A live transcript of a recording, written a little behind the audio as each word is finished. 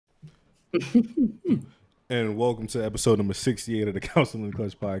And welcome to episode number 68 of the Counseling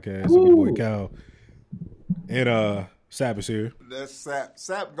Clutch podcast. With your boy Cal. And Sap is here. That's sap.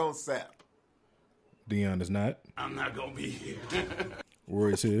 Sap gon' sap. Dion is not. I'm not gonna be here.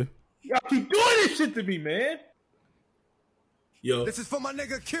 Roy's here. Y'all keep doing this shit to me, man. Yo, This is for my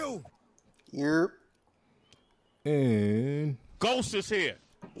nigga Q. Yep. And Ghost is here.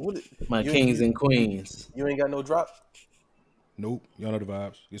 My kings and queens. You ain't got no drop? nope. Y'all know the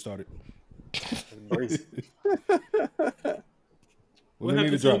vibes. Get started. Crazy. What we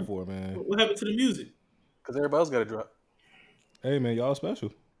need to drop for, man? What happened to the music? Because everybody else got a drop. Hey, man, y'all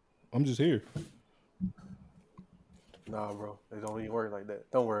special. I'm just here. Nah, bro. It don't even work like that.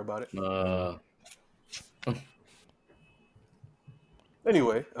 Don't worry about it.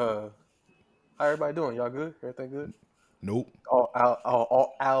 Anyway, how everybody doing? Y'all good? Everything good? Nope.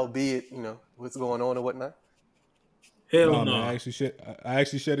 Albeit, you know, what's going on and whatnot. Hell No, no. man, I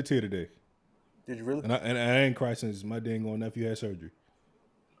actually shed a tear today. Did you really? And I ain't cried since my dang old nephew had surgery.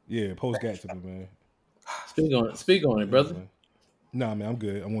 Yeah, post Gatsby, man. Speak on it, brother. Man. Nah, man, I'm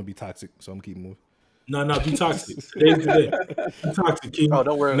good. I want to be toxic, so I'm keeping moving. No, be toxic. Today's the day. Be toxic, King. Oh,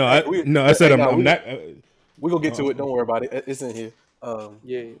 don't worry. No, I said I'm not. We're going to get to it. Don't worry about it. It's in here.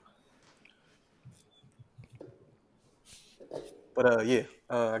 Yeah. But, yeah.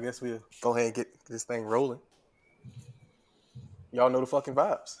 I guess we'll go ahead and get this thing rolling. Y'all know the fucking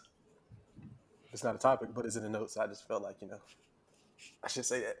vibes. It's not a topic, but it's in the notes. I just felt like, you know, I should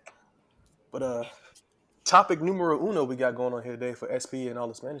say that. But topic numero uno we got going on here today for SP and all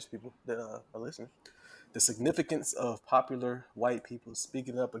the Spanish people that are listening. The significance of popular white people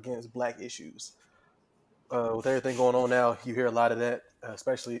speaking up against black issues. With everything going on now, you hear a lot of that,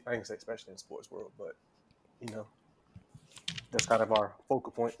 especially, I ain't say especially in the sports world, but, you know, that's kind of our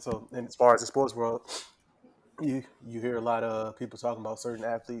focal point. So, and as far as the sports world, you hear a lot of people talking about certain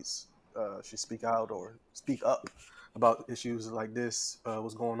athletes should speak out or speak up about issues like this,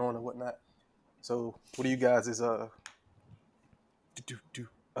 what's going on and whatnot. So, what are you guys' thoughts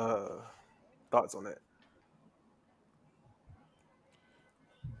on that?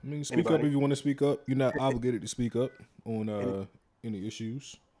 I mean, speak Anybody? up if you want to speak up. You're not obligated to speak up on any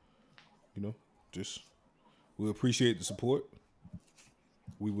issues. You know, just we appreciate the support.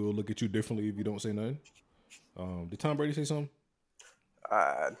 We will look at you differently if you don't say nothing. Did Tom Brady say something?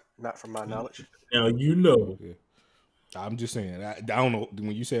 Not from my knowledge. Now you know. Yeah. I'm just saying. I don't know.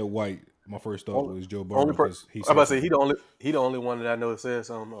 When you said white, my first thought was Joe Burrow. Only because he I'm said about to say something. he the only one that I know that said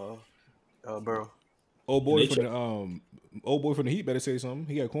something. Burrow. Old boy from the Heat better say something.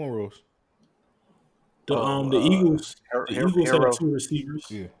 He got cornrows. The Eagles. The Eagles Hero. have two receivers.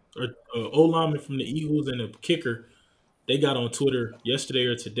 Yeah. O lineman from the Eagles and a kicker. They got on Twitter yesterday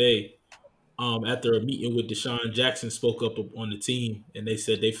or today. After a meeting with Deshaun Jackson, spoke up on the team, and they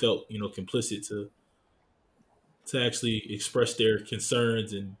said they felt complicit to actually express their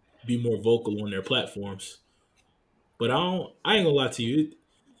concerns and be more vocal on their platforms. But I ain't gonna lie to you.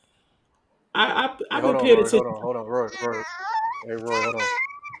 I've been paying attention. Hold on, Roy. Hey, Roy, hold on.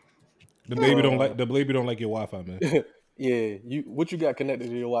 The baby don't like your Wi-Fi, man. Yeah, what you got connected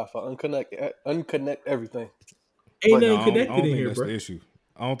to your Wi-Fi? Unconnect everything. Ain't No, nothing I connected don't in think here, that's bro. the issue.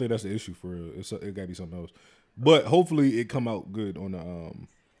 I don't think that's the issue for real. It gotta be something else. But hopefully it come out good on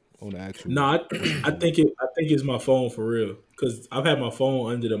the actual. No, I think it's my phone for real. Because I've had my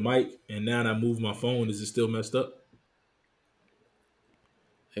phone under the mic, and now that I move my phone, is it still messed up?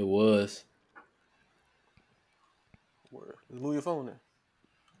 It was. Move your phone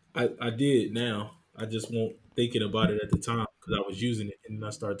then. I did now. I just won't thinking about it at the time because I was using it and then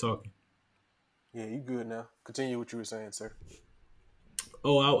I started talking. Yeah, you good now. Continue what you were saying, sir.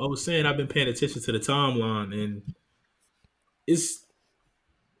 Oh, I was saying I've been paying attention to the timeline, and it's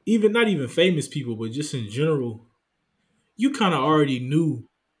not even famous people, but just in general, you kind of already knew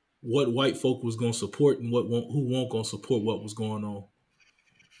what white folk was going to support and who won't going to support what was going on.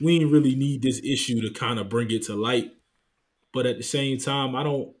 We didn't really need this issue to kind of bring it to light, but at the same time, I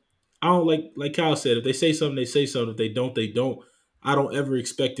don't like Kyle said, if they say something, they say something. If they don't, they don't. I don't ever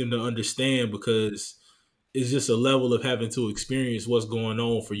expect them to understand because it's just a level of having to experience what's going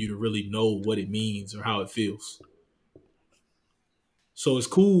on for you to really know what it means or how it feels. So it's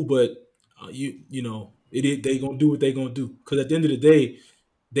cool, but you know, they gonna do what they gonna do because at the end of the day,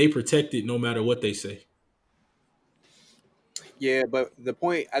 they protect it no matter what they say. Yeah, but the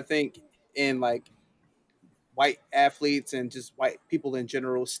point I think in like white athletes and just white people in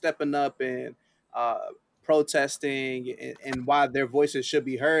general stepping up and protesting and why their voices should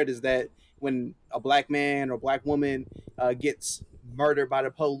be heard is that when a black man or black woman gets murdered by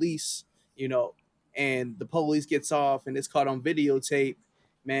the police, and the police gets off and it's caught on videotape,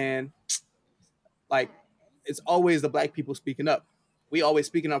 man, like it's always the black people speaking up. We always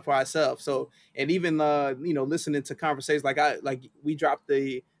speaking up for ourselves. So, and even listening to conversations like we dropped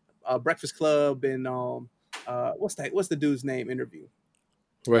the Breakfast Club and what's the dude's name interview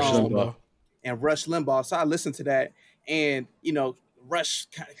Rush Limbaugh. Limbaugh. and Rush Limbaugh. So I listened to that, and Rush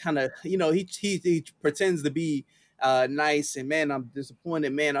kind of he pretends to be nice, and man, I'm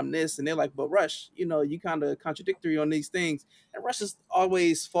disappointed, man, I'm this, and they're like, but Rush, you kind of contradictory on these things, and Rush just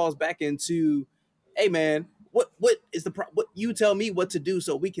always falls back into, hey man, what is the what you tell me what to do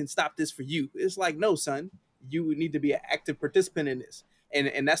so we can stop this for you. It's like, no, son, you need to be an active participant in this,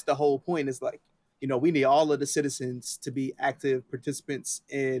 and that's the whole point. Is like, we need all of the citizens to be active participants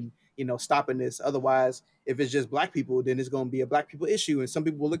in stopping this. Otherwise, if it's just black people, then it's going to be a black people issue. And some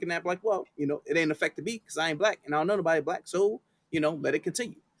people are looking at it like, well, it ain't affected me because I ain't black and I don't know nobody black. So, let it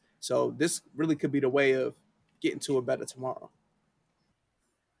continue. So this really could be the way of getting to a better tomorrow.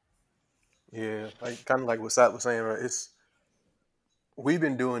 Yeah, like kind of like what Sat was saying, right? We've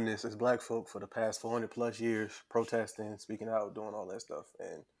been doing this as black folk for the past 400 plus years, protesting, speaking out, doing all that stuff,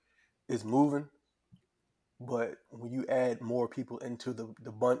 and it's moving. But when you add more people into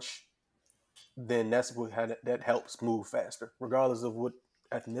the bunch, then that's that helps move faster, regardless of what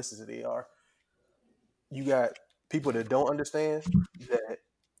ethnicity they are. You got people that don't understand that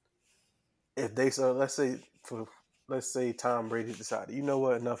if they let's say Tom Brady decided, you know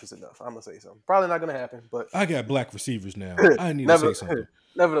what, enough is enough. I'm gonna say something. Probably not gonna happen, but I got black receivers now. I need to say something.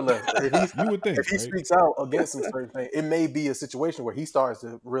 Nevertheless, You would think, if he right? speaks out against some certain thing, it may be a situation where he starts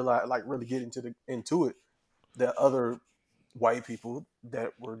to realize, like, really get into it. That other white people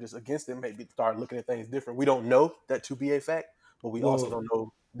that were just against it maybe start looking at things different. We don't know that to be a fact, but we also don't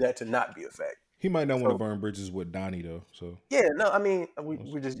know that to not be a fact. He might not want to burn bridges with Donnie though. So yeah, no, I mean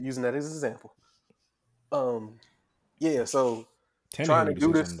we're just using that as an example. Yeah, so Tannehill trying to need do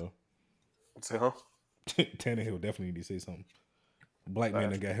say this. something though. Say, huh? Tannehill definitely need to say something. Black man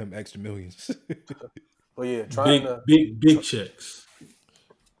that got him extra millions. But yeah, big checks.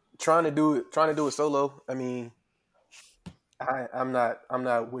 Trying to do it solo. I mean, I'm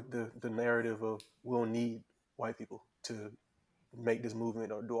not with the narrative of we'll need white people to make this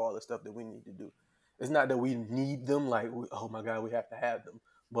movement or do all the stuff that we need to do. It's not that we need them, like, oh my God, we have to have them.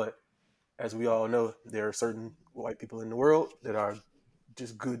 But as we all know, there are certain white people in the world that are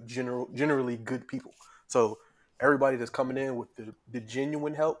just good, generally good people. So everybody that's coming in with the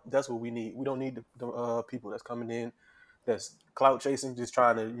genuine help, that's what we need. We don't need the people that's coming in that's clout chasing, just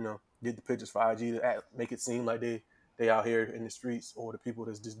trying to get the pictures for IG to make it seem like they out here in the streets, or the people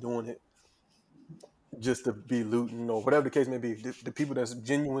that's just doing it just to be looting or whatever the case may be. The people that's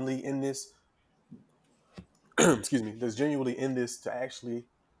genuinely in this, excuse me, that's genuinely in this to actually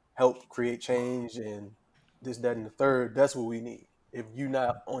help create change and this, that, and the third. That's what we need. If you're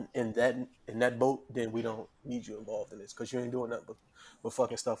not in that boat, then we don't need you involved in this because you ain't doing nothing but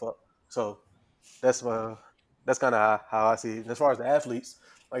fucking stuff up. So that's kind of how I see it. And as far as the athletes,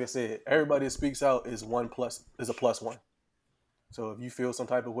 like I said, everybody that speaks out is a plus one. So if you feel some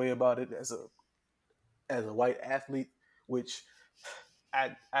type of way about it as a white athlete, which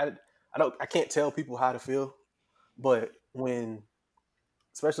I can't tell people how to feel, but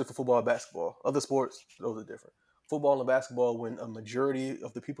especially for football and basketball, other sports, those are different. Football and basketball, when a majority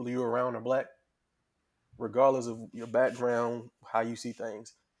of the people you're around are black, regardless of your background, how you see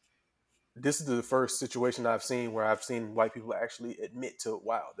things, this is the first situation I've seen where I've seen white people actually admit to,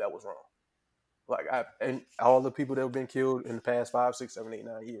 wow, that was wrong. Like, and all the people that have been killed in the past 5, 6, 7, 8,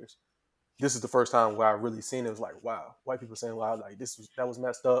 9 years, this is the first time where I really seen it. Was like, wow, white people saying, wow, like that was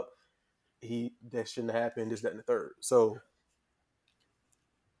messed up. That shouldn't have happened. This, that, and the third. So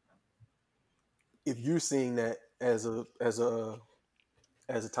if you're seeing that as a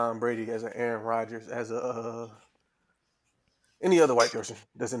Tom Brady, as an Aaron Rodgers, as any other white person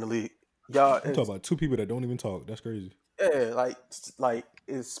that's in the league, y'all, I'm talking about two people that don't even talk. That's crazy. Yeah, like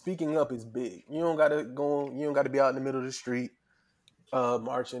speaking up is big. You don't gotta be out in the middle of the street,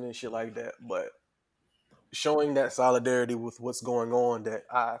 marching and shit like that. But showing that solidarity with what's going on, that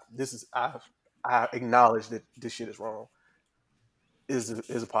I acknowledge that this shit is wrong, is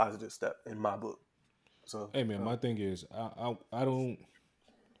a positive step in my book. So hey man, my thing is I don't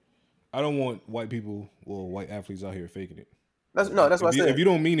want white people or white athletes out here faking it. That's what I said. If you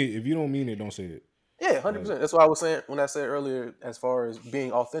don't mean it, don't say it. Yeah, 100%. That's what I was saying when I said earlier, as far as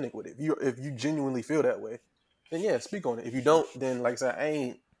being authentic with it. If you genuinely feel that way, then yeah, speak on it. If you don't, then like I said,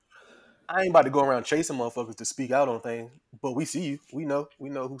 I ain't about to go around chasing motherfuckers to speak out on things. But we see you. We know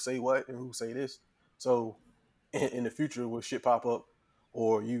who say what and who say this. So in the future, will shit pop up,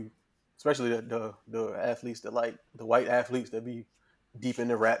 or you, especially the athletes that, like the white athletes that be deep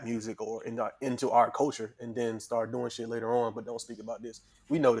into rap music or into our culture, and then start doing shit later on, but don't speak about this.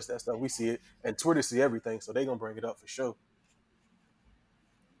 We notice that stuff. We see it, and Twitter see everything, so they gonna bring it up for sure.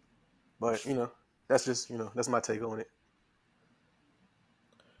 But that's just that's my take on it.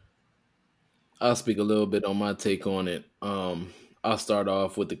 I'll speak a little bit on my take on it. I'll start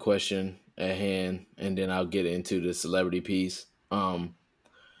off with the question at hand, and then I'll get into the celebrity piece.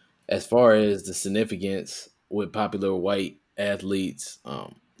 As far as the significance with popular white athletes,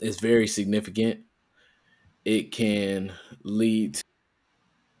 it's very significant. It can lead to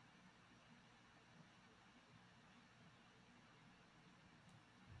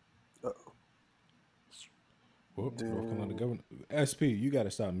North Carolina governor. SP, you got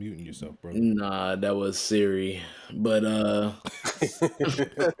to stop muting yourself, bro. Nah, that was Siri. But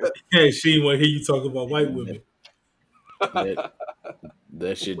Hey, she want to hear you talk about white women.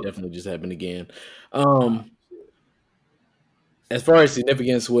 that shit definitely just happened again. As far as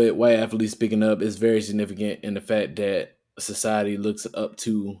significance with white athletes speaking up, it's very significant in the fact that society looks up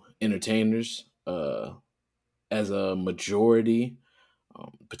to entertainers as a majority,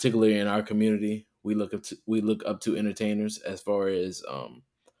 particularly in our community. We look up to entertainers as far as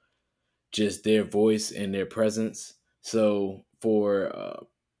just their voice and their presence. So for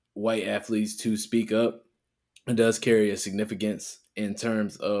white athletes to speak up, it does carry a significance in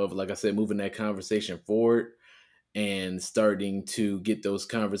terms of, like I said, moving that conversation forward and starting to get those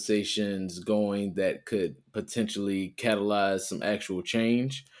conversations going that could potentially catalyze some actual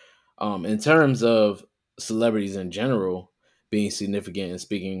change. In terms of celebrities in general being significant and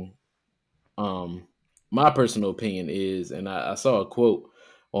speaking, my personal opinion is, and I saw a quote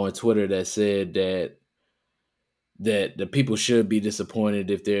on Twitter that said that the people should be disappointed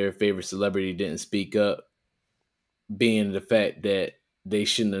if their favorite celebrity didn't speak up, being the fact that they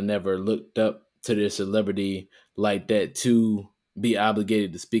shouldn't have never looked up to their celebrity like that to be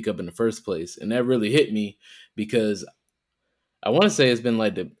obligated to speak up in the first place. And that really hit me because I want to say it's been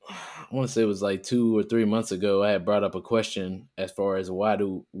like I want to say it was like 2 or 3 months ago, I had brought up a question as far as why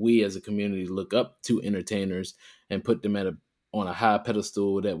do we as a community look up to entertainers and put them on a high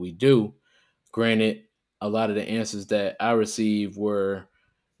pedestal that we do. Granted, a lot of the answers that I received were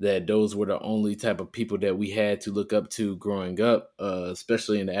that those were the only type of people that we had to look up to growing up,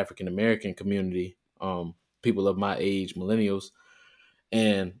 especially in the African American community, people of my age, millennials.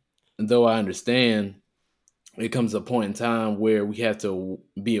 And though I understand, it comes a point in time where we have to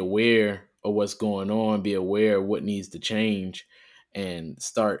be aware of what's going on, be aware of what needs to change, and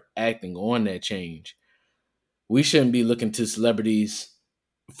start acting on that change. We shouldn't be looking to celebrities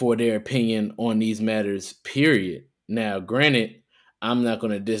for their opinion on these matters, period. Now, granted, I'm not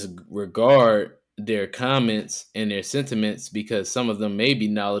going to disregard their comments and their sentiments because some of them may be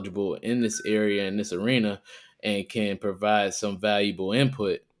knowledgeable in this area, in this arena, and can provide some valuable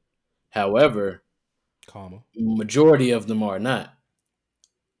input. However, majority of them are not.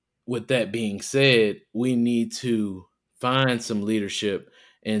 With that being said, we need to find some leadership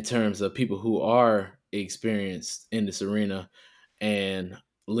in terms of people who are experienced in this arena and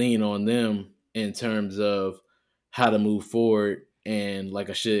lean on them in terms of how to move forward and,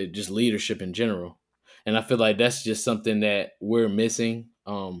 like I said, just leadership in general. And I feel like that's just something that we're missing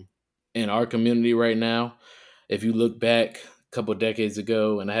in our community right now. If you look back a couple of decades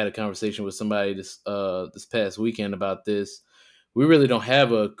ago, and I had a conversation with somebody this past weekend about this, we really don't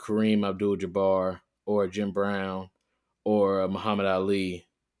have a Kareem Abdul-Jabbar or a Jim Brown or a Muhammad Ali.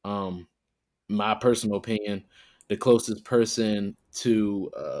 My personal opinion, the closest person to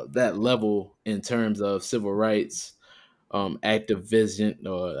that level in terms of civil rights activism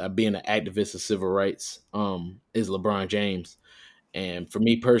or being an activist of civil rights is LeBron James. And for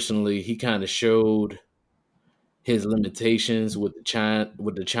me personally, he kind of showed his limitations with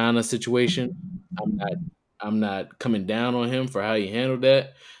the China situation. I'm not coming down on him for how he handled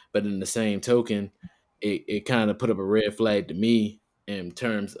that, but in the same token, it kind of put up a red flag to me in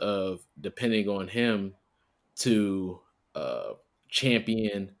terms of depending on him to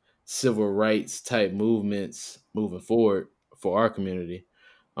champion civil rights type movements moving forward for our community.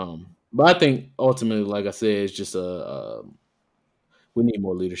 But I think ultimately, like I said, it's just we need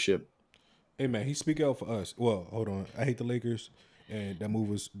more leadership. Hey man, he speak out for us. Well, hold on. I hate the Lakers, and that move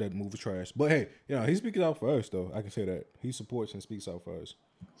was trash. But hey, he speaks out for us though. I can say that he supports and speaks out for us.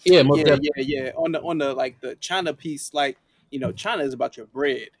 Yeah, yeah. On the like the China piece, like China is about your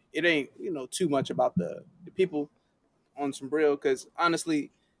bread. It ain't too much about the people on some real. Because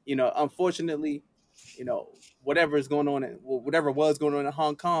honestly, unfortunately, whatever is going on, whatever was going on in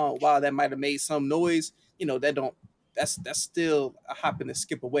Hong Kong, while that might have made some noise, that's still a hop and a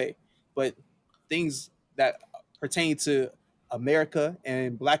skip away. But things that pertain to America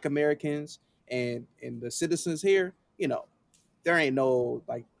and Black Americans and the citizens here, there ain't no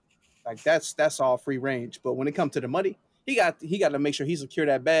like that's all free range. But when it comes to the money, he got to make sure he secure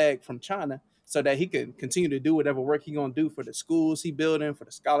that bag from China so that he can continue to do whatever work he gonna do for the schools he building, for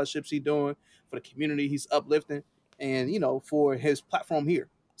the scholarships he doing, for the community he's uplifting, and for his platform here.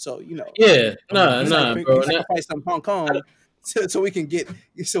 So Yeah, bro. Sacrifice some Hong Kong so we can get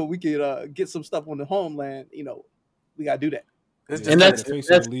some stuff on the homeland. We gotta do that. And that's the face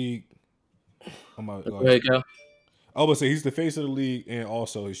of the league. Oh my Go ahead, Cal. I was gonna say he's the face of the league, and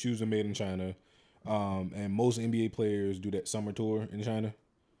also his shoes are made in China. And most NBA players do that summer tour in China,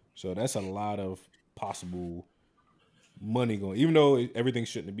 so that's a lot of possible money going. Even though everything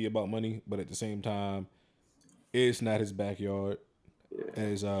shouldn't be about money, but at the same time, it's not his backyard,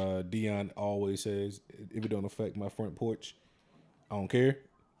 as Dion always says. If it don't affect my front porch, I don't care.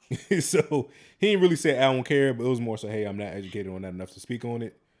 So he didn't really say I don't care, but it was more so, hey, I'm not educated on that enough to speak on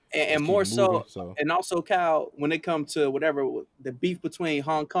it. And more moving, and also, Kyle, when it comes to whatever the beef between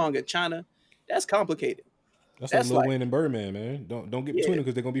Hong Kong and China, that's complicated. That's like Lil Wayne and Birdman, man. Don't get between them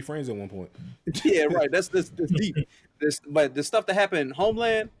because they're gonna be friends at one point. Yeah, right. That's deep. But the stuff that happened in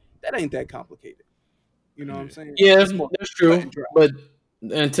Homeland, that ain't that complicated. You know what I'm saying? Yeah, that's true. But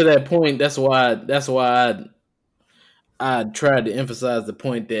and to that point, that's why I tried to emphasize the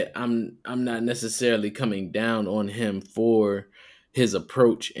point that I'm not necessarily coming down on him for his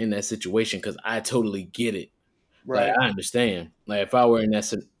approach in that situation, because I totally get it. Right, like, I understand. Like if I was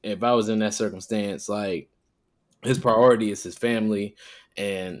in that circumstance, like his priority is his family,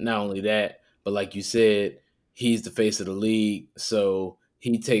 and not only that, but like you said, he's the face of the league, so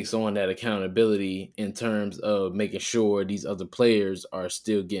he takes on that accountability in terms of making sure these other players are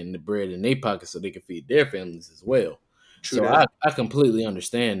still getting the bread in their pockets so they can feed their families as well. True. So I completely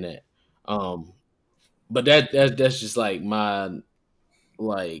understand that. But that's just like my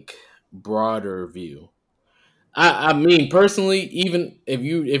broader view. I mean, personally, even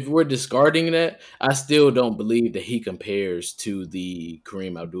if we're discarding that, I still don't believe that he compares to the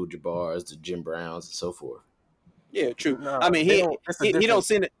Kareem Abdul-Jabbars, the Jim Browns, and so forth. Yeah, true. No, I mean, he don't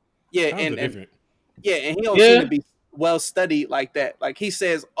seem to. Yeah, and he don't seem to be well studied like that. Like he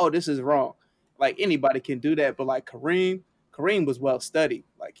says, "Oh, this is wrong." Like anybody can do that, but like Kareem was well studied.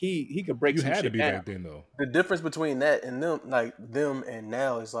 Like he could break. You some had shit to be down. Back then, though. The difference between that and them and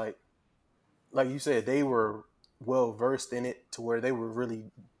now is like you said, they were well versed in it to where they were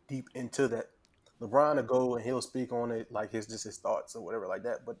really deep into that. LeBron will go and he'll speak on it like his thoughts or whatever like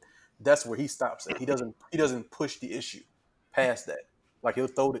that, but that's where he stops it. He doesn't push the issue past that. Like he'll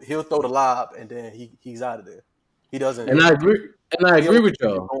throw the lob and then he's out of there. He doesn't. And I agree with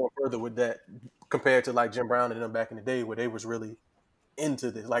y'all. Going further with that compared to like Jim Brown and them back in the day where they was really into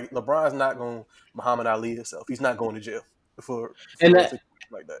this. Like LeBron's not going Muhammad Ali himself. He's not going to jail for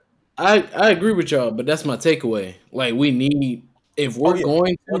like that. I agree with y'all, but that's my takeaway. Like we need, if we're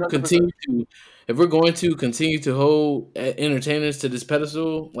going to continue to hold entertainers to this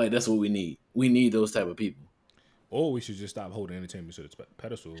pedestal, like that's what we need. We need those type of people. Or we should just stop holding entertainment to the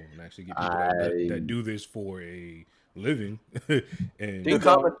pedestal and actually get people that do this for a living. And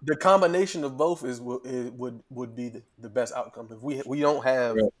the combination of both would be the best outcome. If we don't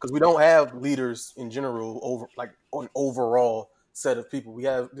have, because we don't have leaders in general over like an overall set of people. We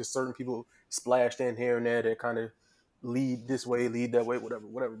have just certain people splashed in here and there that kind of lead this way, lead that way,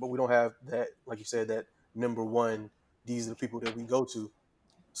 whatever. But we don't have that, like you said, that number one. These are the people that we go to.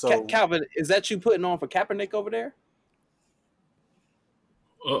 So Calvin, is that you putting on for Kaepernick over there?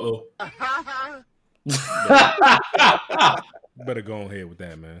 Uh-oh. Better go ahead with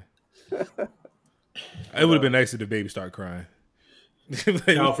that, man. It would have been nice if the baby started crying.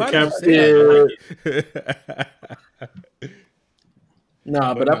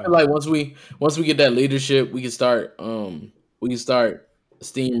 Nah, but I feel like once we get that leadership, we can start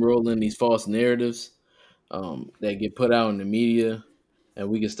steamrolling these false narratives that get put out in the media, and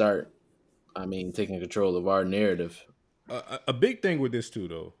we can start, taking control of our narrative. A big thing with this too,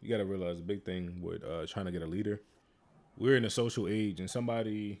 though, you got to realize a big thing with trying to get a leader. We're in a social age, and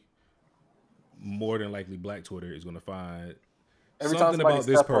somebody more than likely Black Twitter is going to find something about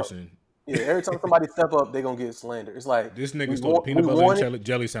this person. Yeah, every time somebody step up, they're going to get slandered. It's like this nigga stole a peanut butter and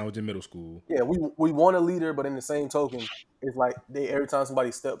jelly sandwich in middle school. Yeah, we want a leader, but in the same token, it's like every time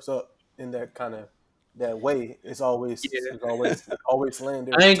somebody steps up in that kind of that way, it's always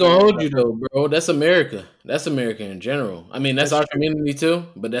slander. I ain't gonna hold you though, bro. That's America. That's America in general. That's our community too,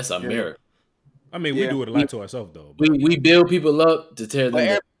 but that's America. We do it a lot to ourselves though. We build people up to tear them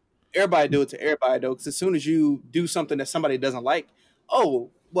down. Everybody do it to everybody though, because as soon as you do something that somebody doesn't like,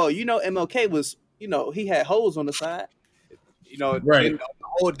 MLK was, he had holes on the side. You know, Right.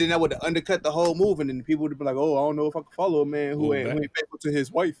 then that would undercut the whole move, and then people would be like, "Oh, I don't know if I can follow a man who Well, ain't faithful to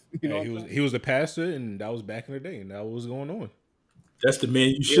his wife." You know, Hey, he was a pastor, and that was back in the day, and that was going on. That's the man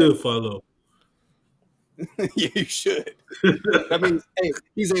you should follow. yeah, you should. That means, hey,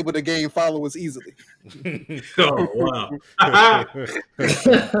 he's able to gain followers easily. Oh wow!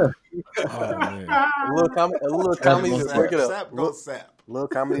 Oh man, A little comedy to break it up. Sap go sap. Little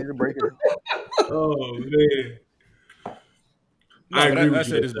comedy to break it up. Oh man! No, I but agree with I you.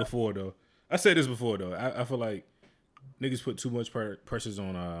 said this before though. I feel like niggas put too much pressures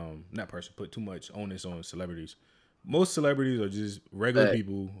on put too much onus on celebrities. Most celebrities are just regular Right.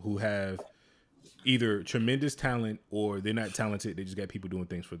 people who have either tremendous talent or they're not talented. They just got people doing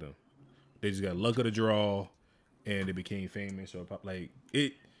things for them. They just got luck of the draw, and they became famous or like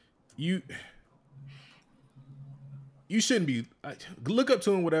it. You shouldn't be look up to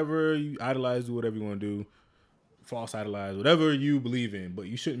them, whatever you idolize, do whatever you want to do. False idolize, whatever you believe in, but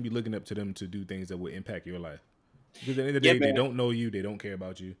you shouldn't be looking up to them to do things that would impact your life. Because at the end of the day, they man. don't know you, they don't care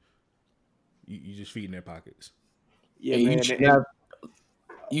about you. You just feed in their pockets. Yeah, And man.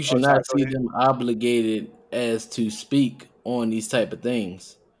 you should not see them obligated as to speak on these type of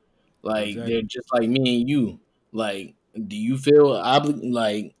things. Like Exactly. they're just like me and you. Like, do you feel obligated?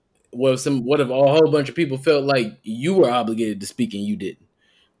 Like, what if a whole bunch of people felt like you were obligated to speak and you didn't?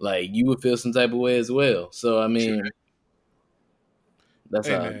 Like, you would feel some type of way as well. So I mean, that's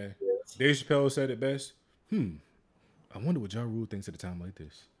Hey how. man, Dave Chappelle said it best. I wonder what Ja Rule thinks at a time like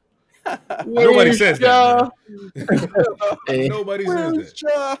this. Nobody says that. Man. Hey, Nobody says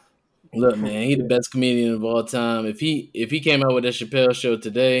that. look, man, he the best comedian of all time. If he came out with that Chappelle show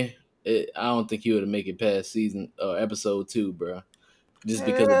today, I don't think he would have make it past season or episode 2, bro. Just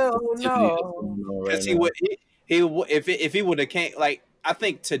because of the sensitivity that's going on right Because if he would have came, like, I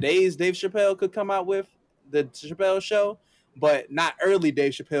think today's Dave Chappelle could come out with the Chappelle show, but not early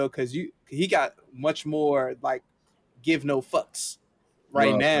Dave Chappelle because he got much more like give no fucks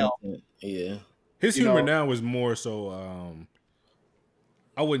right now. Yeah. His You humor know- now is more so.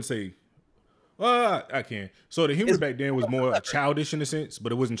 I wouldn't say. Well, I can. So the humor back then was more childish in a sense,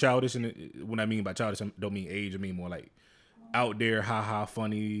 but it wasn't childish. When I mean by childish, I don't mean age. I mean more like out there, ha,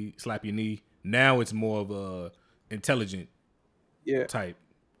 funny, slap your knee. Now it's more of a intelligent type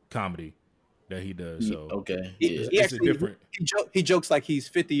comedy that he does. So Okay. He it's actually different. he jokes like he's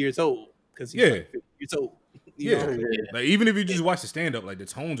 50 years old because he's like 50 years old. You Yeah. know? Like even if you just watch the stand up, like the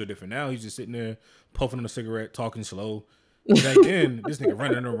tones are different. Now he's just sitting there puffing on a cigarette, talking slow. Back then, this nigga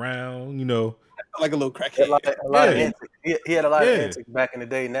running around, like a little crackhead. A lot of antics. He had a lot of Yeah. antics back in the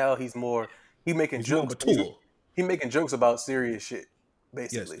day. Now he's making He's more jokes. mature. He making jokes about serious shit,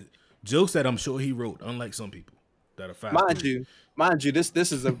 Yes, basically. jokes that I'm sure he wrote, unlike some people that are 5'3". Mind you, this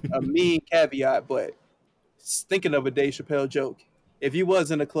is a mean caveat, but thinking of a Dave Chappelle joke, if you was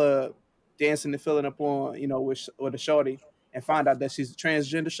in a club dancing and filling up on, with a shorty and find out that she's a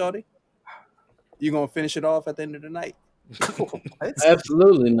transgender shorty, you gonna finish it off at the end of the night.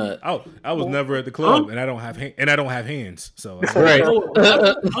 Absolutely not. I was never at the club, and I don't have hands. So Right.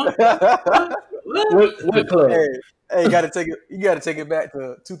 What? What club? Hey, you got to take it back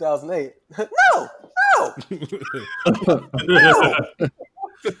to 2008. No.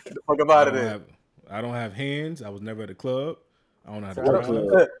 Get the fuck up out of there. I don't have hands. I was never at a club. I don't know how to What drive.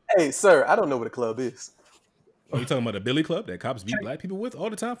 club? Hey, sir, I don't know what a club is. Are you talking about a billy club that cops beat black people with all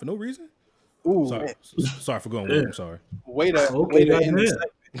the time for no reason? Ooh, Sorry, sorry for going. I'm sorry. Way to Okay, end this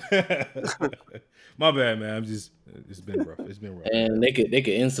goddamn. segment. My bad, man. It's been rough. It's been rough. And they could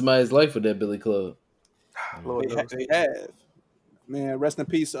end somebody's life with that Billy Club. Lord knows. They have. Man, rest in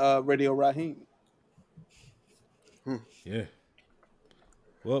peace, Radio Raheem. Yeah.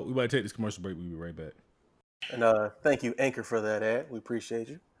 Well, we might take this commercial break. We'll be right back. And thank you, Anchor, for that ad. We appreciate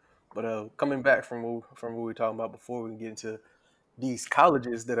you. But coming back from what we were talking about before, we can get into these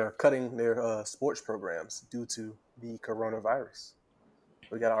colleges that are cutting their sports programs due to the coronavirus.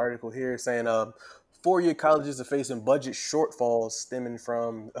 We got an article here saying 4-year colleges are facing budget shortfalls stemming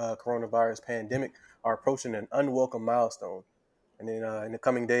from coronavirus pandemic are approaching an unwelcome milestone. And then in the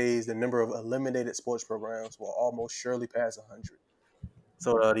coming days, the number of eliminated sports programs will almost surely pass 100.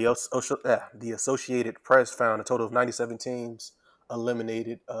 So the Associated Press found a total of 97 teams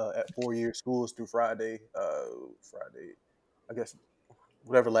eliminated at 4-year schools through Friday, I guess,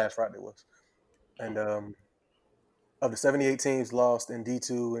 whatever last Friday was. And of the 78 teams lost in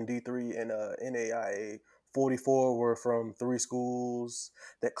D2 and D3 and NAIA, 44 were from 3 schools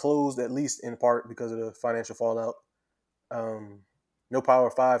that closed at least in part because of the financial fallout. No Power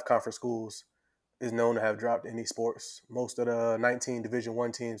 5 conference schools is known to have dropped any sports. Most of the 19 Division I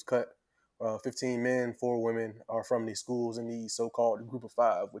teams cut 15 men, 4 women are from these schools in the so-called Group of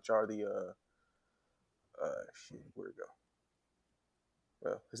Five, which are the where'd it go?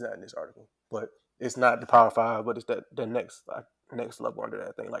 Well, it's not in this article, but it's not the Power Five, but it's the next level under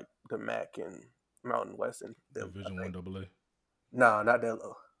that thing, like the MAC and Mountain West and them. Division 1 AA. Nah, not that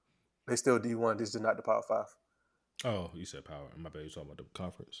low. They still D1. This is not the Power Five. Oh, you said power. My bad. You talking about the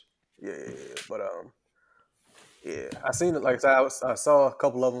conference? Yeah. But yeah, I seen it. Like I saw a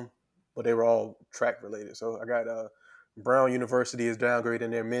couple of them, but they were all track related. So I got Brown University is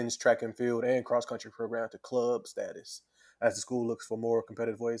downgrading their men's track and field and cross country program to club status as the school looks for more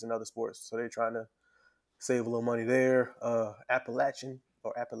competitive ways in other sports. So they're trying to save a little money there. Appalachian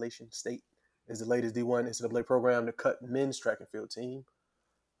State is the latest D1 NCAA program to cut men's track and field team.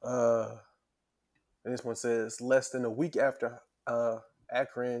 And this one says less than a week after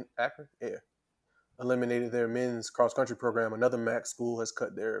Akron, eliminated their men's cross country program, another MAC school has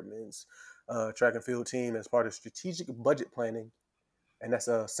cut their men's track and field team as part of strategic budget planning, and that's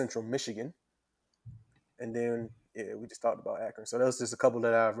Central Michigan. And then we just talked about Akron, so that's just a couple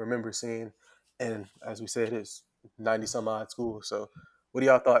that I remember seeing. And as we said, it's 90 some odd schools. So, what are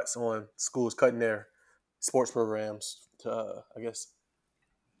y'all thoughts on schools cutting their sports programs to, I guess,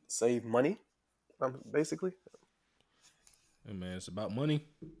 save money, basically? Hey man, it's about money,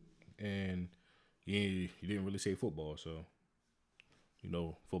 and you didn't really say football, so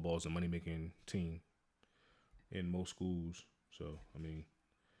football is a money making team in most schools. So I mean,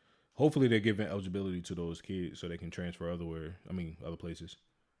 hopefully they're giving eligibility to those kids so they can transfer other places.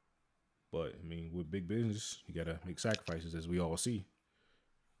 But I mean, with big business, you gotta make sacrifices, as we all see.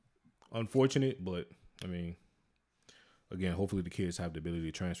 Unfortunate, but I mean, again, hopefully the kids have the ability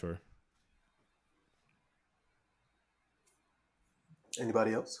to transfer.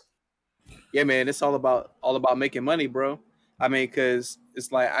 Anybody else? Yeah, man, it's all about making money, bro. I mean, because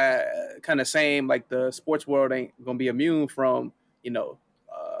it's like I kind of same like the sports world ain't gonna be immune from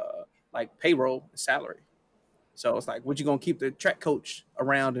like payroll and salary. So it's like, what you gonna keep the track coach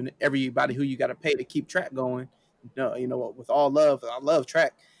around and everybody who you got to pay to keep track going? No, you know what? With all love, I love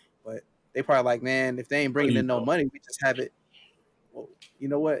track, but they probably like, man, if they ain't bringing in no money, we just have it. Well, you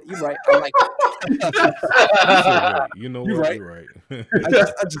know what? You're right. I like it. You know what? Right. You're right.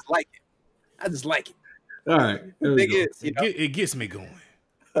 I just like it. I just like it. All right. The thing is, It gets me going.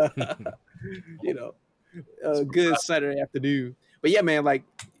 Good Saturday afternoon. But yeah, man, like,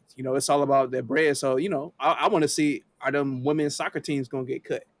 it's all about their bread. So, I want to see, are them women's soccer teams going to get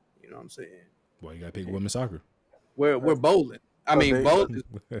cut? You know what I'm saying? Well, you got to pick women's soccer. We're bowling. I mean, bowling.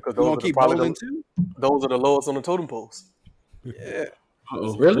 You going to keep bowling too? Those are the lowest on the totem poles. Yeah.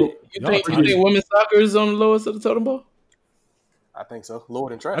 Oh, really? You think women's soccer is on the lowest of the totem pole? I think so. Lower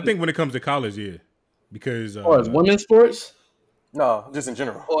than track. I think when it comes to college, yeah. Because as women's sports? No, just in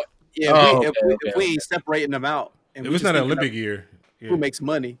general. If we ain't separating them out. And if it's not an Olympic year. Yeah. Who makes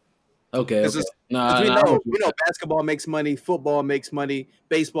money? Okay. We know basketball makes money, football makes money,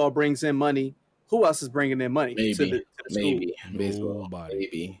 baseball brings in money. Who else is bringing in money? Maybe baseball.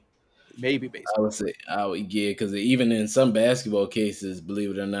 Maybe baseball. I would say, because even in some basketball cases,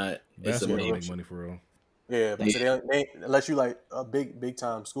 believe it or not, basketball don't make money for real. Yeah, but so they unless you like a big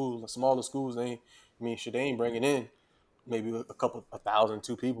time school, smaller schools, they ain't bringing in maybe a couple 1,000,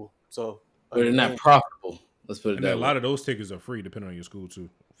 2 people. So, but they're not profitable. Let's put it that way. A lot of those tickets are free, depending on your school too.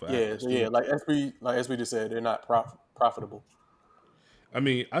 Yeah. Like SB just said, they're not profitable. I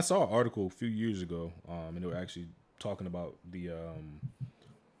mean, I saw an article a few years ago, and they were actually talking about the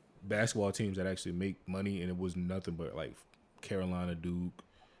basketball teams that actually make money, and it was nothing but like Carolina, Duke,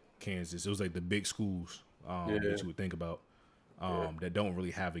 Kansas. It was like the big schools that you would think about that don't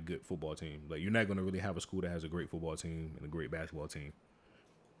really have a good football team. Like, you're not going to really have a school that has a great football team and a great basketball team.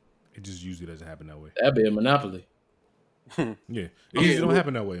 It just usually doesn't happen that way. That'd be a monopoly. Yeah, it usually don't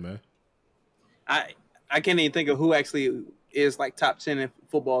happen that way, man. I can't even think of who actually is like top 10 in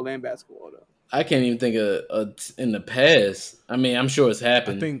football and basketball though. I can't even think of in the past. I mean, I'm sure it's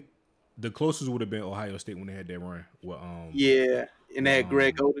happened. I think the closest would have been Ohio State when they had that run. Well, and they had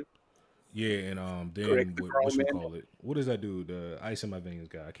Greg Oden. Yeah, and then what you call it? What does that dude? The ice in my veins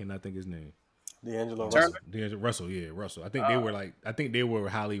guy. I cannot think his name. D'Angelo Russell. Yeah, Russell. I think they were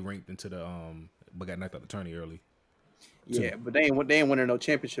highly ranked into the but got knocked out the tourney early. Yeah, but they ain't winning no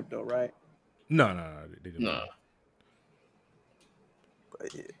championship though, right? No, they didn't. No.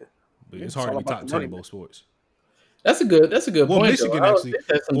 But yeah. But it's hard to be top 10 in both sports. That's a good point. Michigan actually.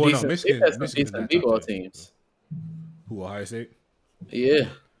 Michigan has some decent b-ball teams. Who, Ohio State? Yeah.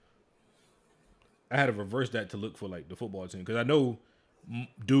 I had to reverse that to look for like the football team because I know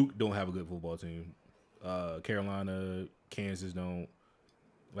Duke don't have a good football team. Carolina, Kansas don't.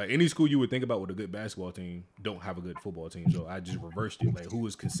 Like any school you would think about with a good basketball team don't have a good football team. So I just reversed it. Like who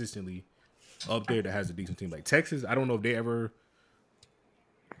is consistently up there that has a decent team? Like Texas, I don't know if they ever.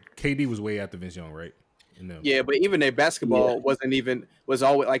 KD was way after Vince Young, right? Yeah, but even their basketball was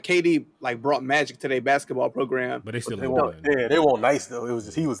always like KD like brought magic to their basketball program. But they still they weren't nice though. It was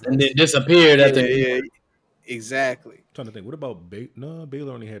just he was and then disappeared at the Yeah, exactly. I'm trying to think. What about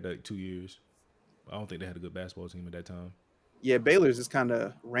Baylor only had like 2 years. I don't think they had a good basketball team at that time. Yeah, Baylor's is kind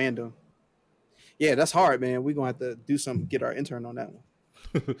of random. Yeah, that's hard, man. We're gonna have to do something, get our intern on that one.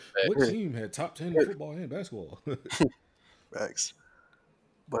 What team had top 10 in football and basketball? Facts.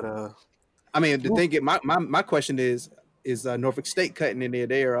 But I mean, the thing, my question is Norfolk State cutting in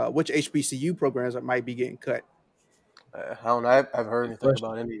there? Which HBCU programs might be getting cut? I don't know. I haven't heard anything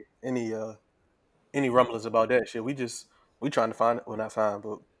about any rumblings about that shit. We trying to find it. Well, not find,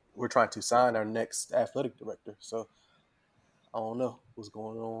 but we're trying to sign our next athletic director. So I don't know what's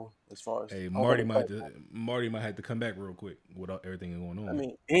going on as far as. Hey, Marty might have to come back real quick with everything going on. I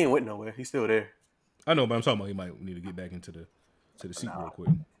mean, he ain't went nowhere. He's still there. I know, but I'm talking about he might need to get back into the seat real quick.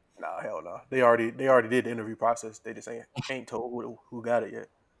 Nah, hell no. They already did the interview process. They just ain't told who got it yet.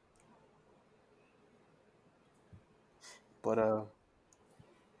 But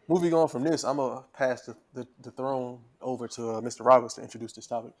moving on from this, I'm gonna pass the throne over to Mr. Roberts to introduce this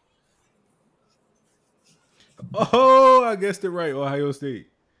topic. Oh, I guessed it right. Ohio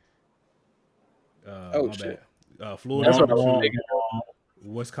State. My shit. bad. Florida That's what I number want. 2,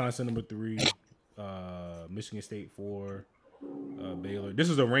 Wisconsin number 3, Michigan State 4, Baylor. This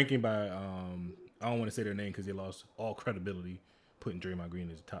is a ranking by I don't want to say their name because they lost all credibility, putting Draymond Green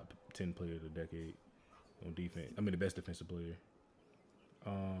as the top 10 player of the decade on defense. I mean, the best defensive player.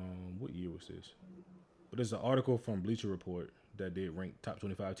 What year was this? But there's an article from Bleacher Report that did rank top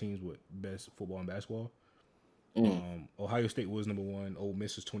 25 teams with best football and basketball. Ohio State was number 1. Ole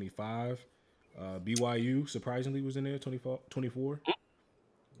Miss is 25. BYU surprisingly was in there, 24.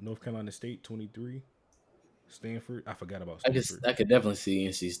 North Carolina State 23. Stanford, I forgot about Stanford. I could definitely see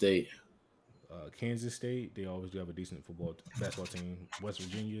NC State. Kansas State, they always do have a decent basketball team. West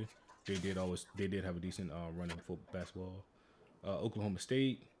Virginia, they did have a decent running basketball. Oklahoma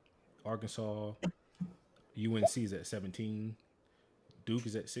State, Arkansas, UNC is at 17. Duke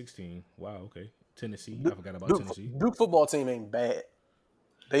is at 16. Wow, okay. Tennessee, I forgot about Tennessee. Duke football team ain't bad.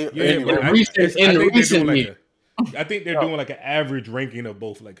 I think they're doing like an average ranking of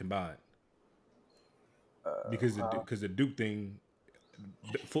both like combined. Because the Duke thing,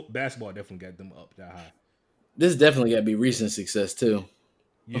 basketball definitely got them up that high. This definitely got to be recent success too.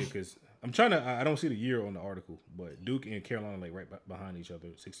 Yeah, because I'm trying to. I don't see the year on the article, but Duke and Carolina like right behind each other,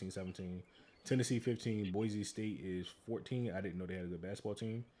 16, 17. Tennessee 15. Boise State is 14. I didn't know they had a good basketball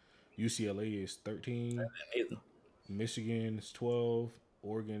team. UCLA is 13. Michigan is 12.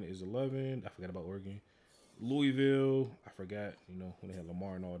 Oregon is 11. I forgot about Oregon. Louisville, I forgot, when they had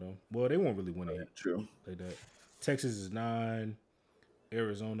Lamar and all them. Well, they won't really win it. True. Like that. Texas is 9.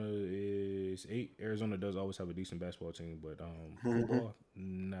 Arizona is 8. Arizona does always have a decent basketball team, but football,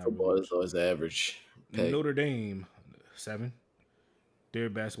 not Football really. is always average. Okay. Notre Dame, 7. Their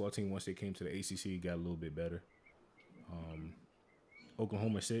basketball team, once they came to the ACC, got a little bit better.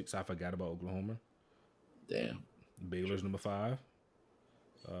 Oklahoma 6. I forgot about Oklahoma. Damn. Baylor's number 5.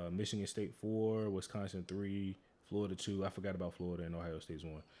 Michigan State 4, Wisconsin 3, Florida 2. I forgot about Florida, and Ohio State's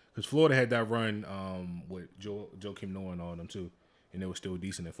 1. Because Florida had that run with Joakim Noah and all them too, and they were still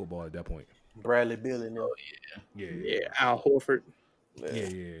decent at football at that point. Bradley Beal and Yeah, Al Horford.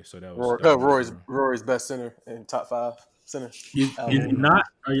 Yeah. So that was Rory's best center in top 5 center. Is he not?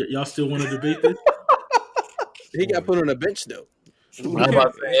 Y'all still want to debate this? He got put on a bench though. I'm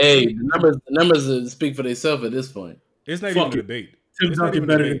about to say, hey, the numbers speak for themselves at this point. It's not even a debate. Tim Duncan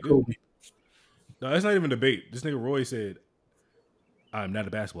better than Kobe. No, it's not even a debate. This nigga Roy said, "I'm not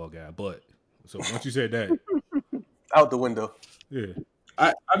a basketball guy," but so once you said that, out the window. Yeah.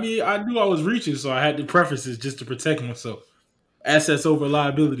 I mean, I knew I was reaching, so I had the prefaces just to protect myself. Assets over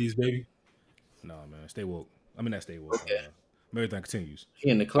liabilities, baby. No, man, stay woke. I mean, not stay woke. Okay. Marathon continues. He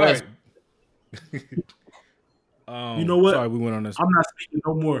in the class. Right. You know what? Sorry, we went on this. I'm not speaking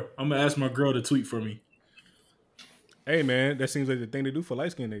no more. I'm gonna ask my girl to tweet for me. Hey, man, that seems like the thing to do for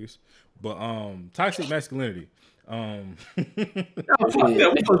light skinned niggas. But toxic masculinity. Fuck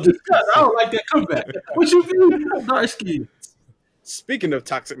that. We gonna discuss. I don't like that comeback. What you mean? Dark skin. Speaking of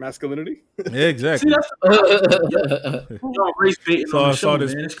toxic masculinity, Yeah, exactly. See, that's y'all race baiting So on I the saw show,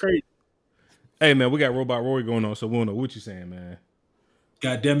 this- man. It's crazy. Hey, man, we got Robot Roy going on, so we don't know what you saying, man.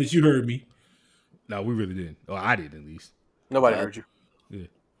 God damn it, you heard me. No, we really didn't. Or I did, at least. Nobody heard you. Yeah.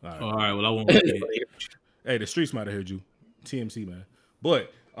 All right. All right, well, I won't repeat it. Hey, the streets might have heard you. TMC, man.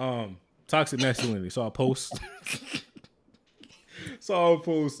 But Toxic masculinity. Saw a post.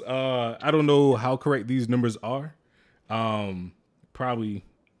 I don't know how correct these numbers are. Probably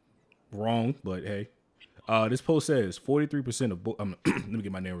wrong, but hey. This post says 43% of let me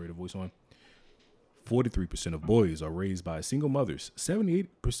get my narrator voice on. 43% of boys are raised by single mothers.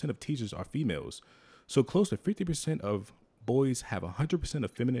 78% of teachers are females. So close to 50% of boys have 100%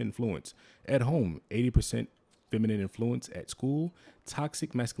 of feminine influence at home. 80% feminine influence at school.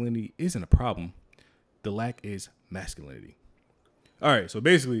 Toxic masculinity isn't a problem. The lack is masculinity. All right, so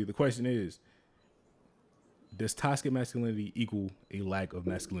basically the question is, does toxic masculinity equal a lack of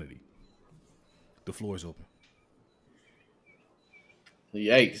masculinity? The floor is open.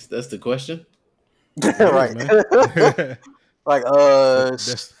 Yikes, that's the question. Right. Like,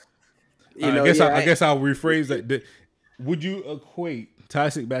 That's, You know, I guess I'll rephrase that. Would you equate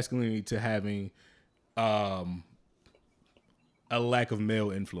toxic masculinity to having a lack of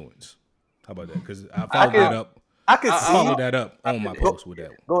male influence? How about that? Because I followed that up. I could Followed see. that up on my post with that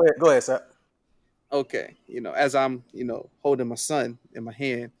Go one. ahead, Sap. Okay, as I'm, holding my son in my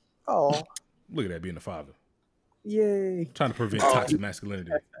hand. Oh, Look at that, being a father. Yay. Trying to prevent toxic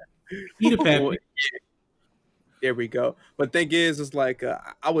masculinity. Peter Pan. There we go. But thing is, it's like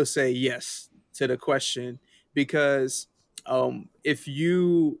I would say yes to the question because if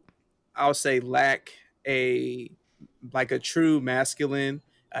you, I'll say, lack a true masculine,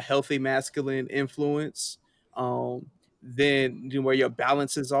 a healthy masculine influence, then where your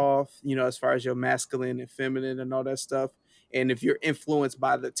balance is off, as far as your masculine and feminine and all that stuff. And if you're influenced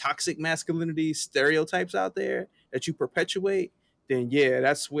by the toxic masculinity stereotypes out there that you perpetuate, then yeah,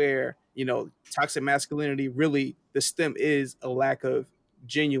 that's where, toxic masculinity really, the stem is a lack of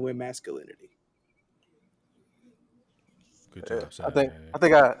genuine masculinity. Good job, I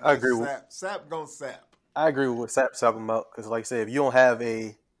think I agree with Sap gonna sap. I agree with what Sap's talking about because, like I said, if you don't have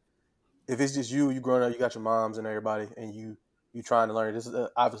if it's just you growing up, you got your moms and everybody, and you trying to learn. This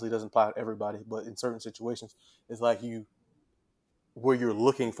obviously doesn't apply to everybody, but in certain situations, it's like where you're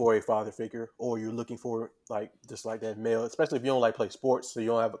looking for a father figure, or you're looking for just like that male, especially if you don't play sports, so you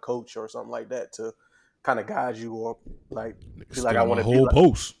don't have a coach or something like that to kind of guide you or feel like I want to whole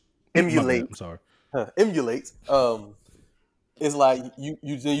post. Emulate. I'm sorry. Emulate. It's like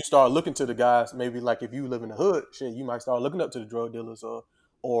you start looking to the guys. Maybe like if you live in the hood, shit, you might start looking up to the drug dealers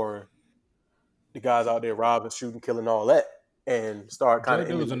or the guys out there robbing, shooting, killing, all that, and start kind of.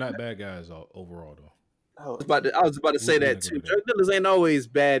 Drug dealers are not bad guys overall, though. I was about to say that too. Drug dealers ain't always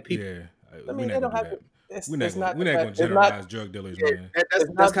bad people. Yeah, I mean, we're not gonna do that. We're not gonna generalize drug dealers, man.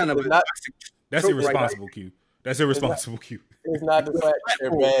 That's kind of That's irresponsible, Q. That's irresponsible, Q. It's not the fact that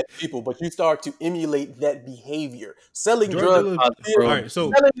they're bad people, but you start to emulate that behavior. Selling Drug drugs. dealers, all right,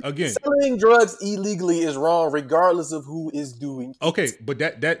 so again, selling drugs illegally is wrong, regardless of who is doing it. Okay, but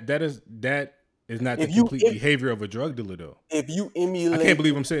that is not the complete behavior of a drug dealer, though. If you emulate, I can't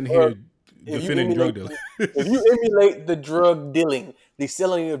believe I'm sitting here defending drug dealers. If you emulate the drug dealing, the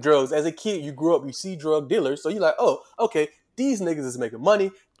selling of drugs, as a kid, you grew up, you see drug dealers, so you're like, oh, okay, these niggas is making money.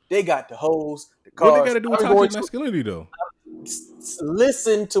 They got the hoes, the cars. What they got to do with toxic masculinity, though?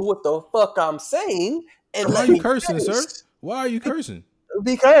 Listen to what the fuck I'm saying. And why are you cursing, sir? Why are you cursing?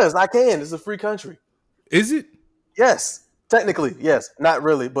 Because I can. It's a free country. Is it? Yes. Technically, yes. Not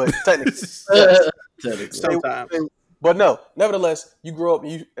really, but technically. Sometimes. But no, nevertheless, you grow up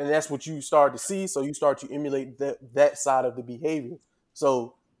and that's what you start to see. So you start to emulate that side of the behavior.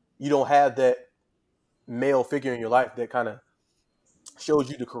 So you don't have that male figure in your life that kind of shows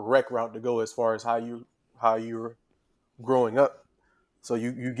you the correct route to go as far as how you're growing up. So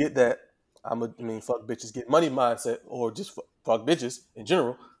you get that fuck bitches get money mindset, or just fuck bitches in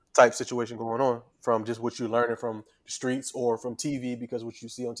general type situation going on from just what you're learning from the streets or from TV, because what you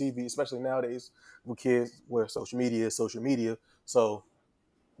see on TV, especially nowadays with kids where social media is social media. So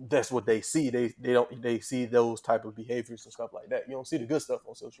that's what they see. They see those type of behaviors and stuff like that. You don't see the good stuff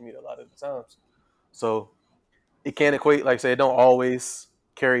on social media a lot of the times. So it can equate, like I said, it don't always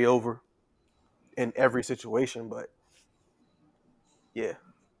carry over in every situation, but yeah.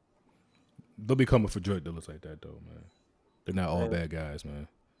 They'll be coming for drug dealers like that, though, man. They're not all bad guys, man.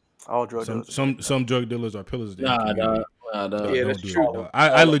 All drug dealers. Some drug dealers are pillars. Nah. Yeah, that's true. That,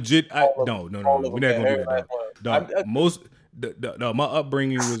 I legit. No. We're not gonna do that, dog. My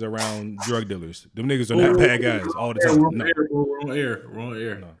upbringing was around drug dealers. Them niggas are not bad guys all the time. No. Wrong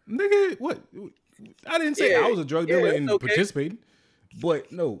air. No. Nigga, what? I didn't say I was a drug dealer and participating,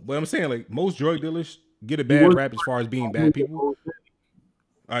 but no. But I'm saying, like, most drug dealers get a bad rap as far as being bad people.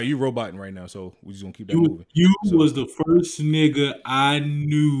 All right, you roboting right now, so we're just gonna keep that moving. You was the first nigga I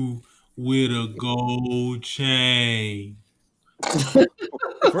knew with a gold chain.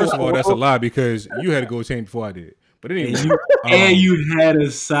 First of all, that's a lie because you had a gold chain before I did. But anyway, And you had a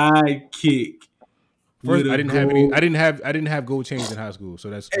sidekick. first, with I a didn't have any. gold- I didn't have gold chains in high school, so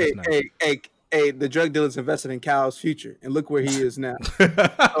that's Hey, nice. hey, the drug dealers invested in Cal's future, and look where he is now.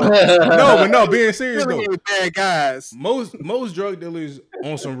 No, being serious Really though, ain't bad guys. most drug dealers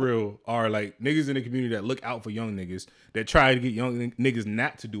on some real are like niggas in the community that look out for young niggas that try to get young niggas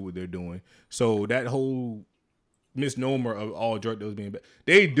not to do what they're doing. So that whole misnomer of all drug dealers being bad,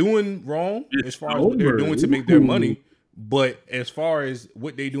 they doing wrong as far as what they're doing to make their money. But as far as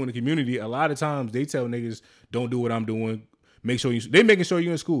what they do in the community, a lot of times they tell niggas, don't do what I'm doing. Make sure they making sure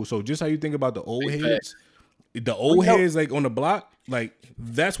you're in school. So just how you think about the old heads, the old heads like on the block, like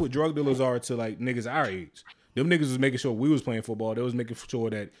that's what drug dealers are to like niggas our age. Them niggas was making sure we was playing football. They was making sure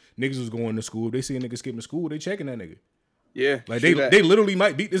that niggas was going to school. If they see a nigga skipping school, they checking that nigga. Yeah, Like they literally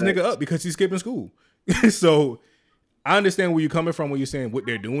might beat this nigga up because he's skipping school. So I understand where you're coming from when you're saying what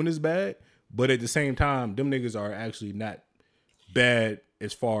they're doing is bad, but at the same time, them niggas are actually not bad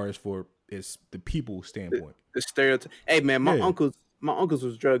as far as for it's the people's standpoint. the stereotype. Hey man, my uncles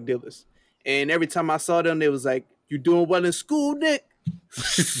was drug dealers, and every time I saw them, they was like, "You doing well in school, Nick?"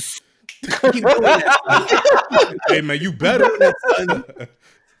 Keep doing that. Hey man, you better. Son.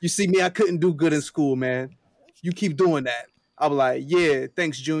 You see me, I couldn't do good in school, man. You keep doing that. I was like, "Yeah,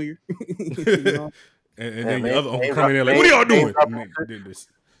 thanks, Junior." You know? And then your other uncle coming in like, "What are y'all doing?" And did this.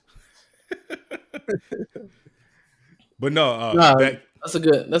 But no, that's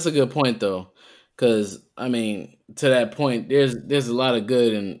a good point though, because I mean, to that point, there's a lot of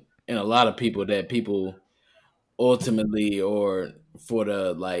good in a lot of people that people ultimately, or for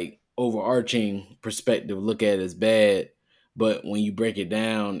the like overarching perspective, look at as bad. But when you break it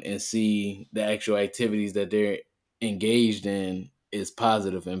down and see the actual activities that they're engaged in is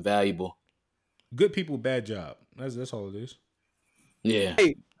positive and valuable. good people, bad job. That's all it is. Yeah.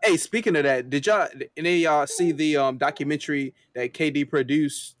 Hey, speaking of that, did any of y'all see the documentary that KD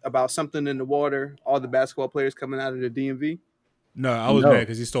produced about something in the water? All the basketball players coming out of the DMV. No, I was mad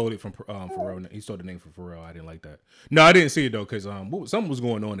because he stole it from Pharrell. He stole the name from Pharrell. I didn't like that. No, I didn't see it though because something was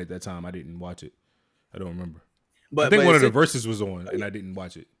going on at that time. I didn't watch it. I don't remember. I think one of the verses was on and I didn't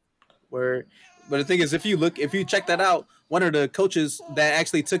watch it. But the thing is, if you check that out, one of the coaches that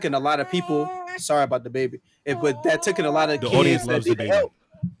actually took in a lot of people. Sorry about the baby, but that took in a lot of The kids audience that loves the need baby. help.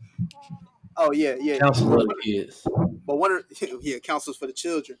 Oh yeah. Counsel for the kids. But one of counsels for the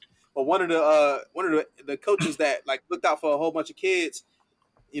children. But one of the coaches that like looked out for a whole bunch of kids,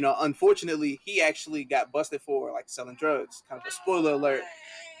 you know, unfortunately, he actually got busted for like selling drugs. Kind of a spoiler alert.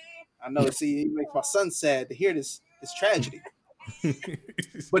 I know. See, it makes my son sad to hear this tragedy.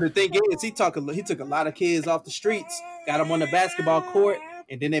 But the thing is, he took a lot of kids off the streets, got them on the basketball court,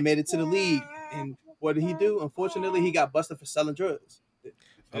 and then they made it to the league. And what did he do? Unfortunately, he got busted for selling drugs.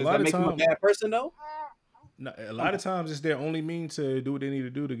 Does that make him a bad person though? No, a lot of times it's their only means to do what they need to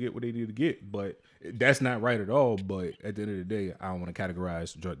do to get what they need to get, but that's not right at all. But at the end of the day, I don't want to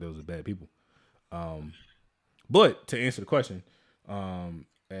categorize drug dealers as bad people. But to answer the question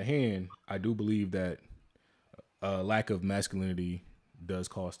at hand, I do believe that lack of masculinity does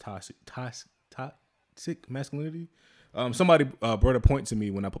cause toxic masculinity. Somebody brought a point to me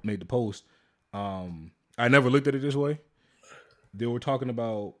when I made the post. I never looked at it this way. They were talking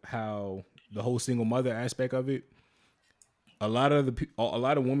about how the whole single mother aspect of it. A lot of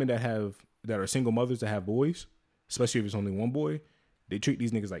women that are single mothers that have boys, especially if it's only one boy, they treat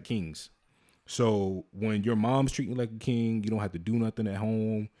these niggas like kings. So when your mom's treating you like a king, you don't have to do nothing at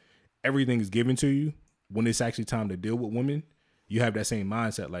home. Everything is given to you. When it's actually time to deal with women, you have that same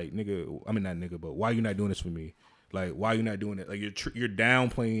mindset. Like nigga, I mean not nigga, but why you not doing this for me? Like why you not doing it? Like you're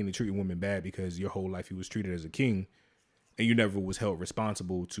downplaying and treating women bad because your whole life you was treated as a king. And you never was held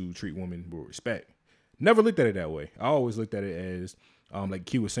responsible to treat women with respect. Never looked at it that way. I always looked at it as, like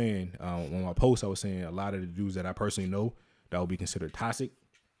Key was saying, on my post, I was saying a lot of the dudes that I personally know that would be considered toxic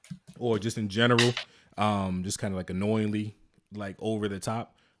or just in general, just kind of like annoyingly, like over the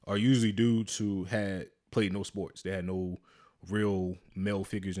top, are usually dudes who had played no sports. They had no real male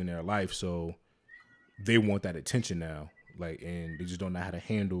figures in their life. So they want that attention now. Like, and they just don't know how to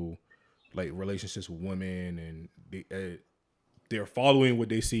handle like relationships with women, and they're following what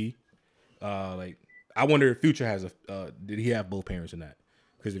they see. Like, I wonder if Future has did he have both parents in that?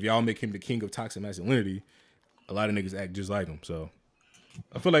 Because if y'all make him the king of toxic masculinity, a lot of niggas act just like him. So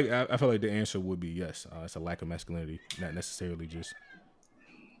I feel like the answer would be yes. It's a lack of masculinity, not necessarily just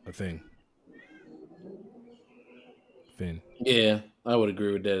a thing. Finn. Yeah, I would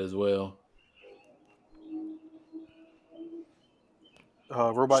agree with that as well.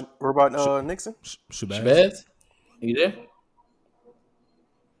 Robot Nixon. Shabazz? Shabazz, you there?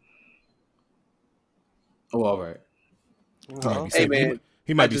 Oh, all right. He might be Hey saving. man,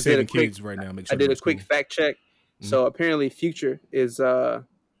 He I might be just did a saving quick. kids right now. Make I sure did they're a in quick school. fact check. So apparently, Future is You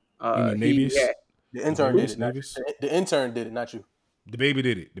mean he Navius? had, The intern did Navius? it. Not Navius? the intern did it, not you. The baby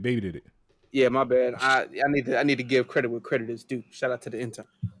did it. The baby did it. yeah, my bad. I need to give credit where credit is due. Shout out to the intern.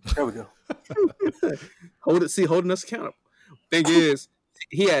 There we go. Holding us accountable. Thing is,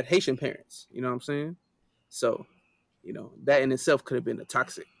 he had Haitian parents. You know what I'm saying? So, that in itself could have been a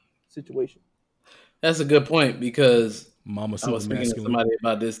toxic situation. That's a good point because Mama I super was speaking to masculine. somebody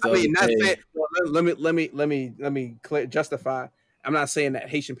about this the I mean, other not day. saying. Well, let me justify. I'm not saying that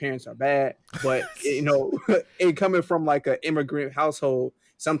Haitian parents are bad, but it coming from like an immigrant household,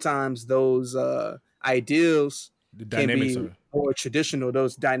 sometimes those ideals The can dynamics be are. more traditional.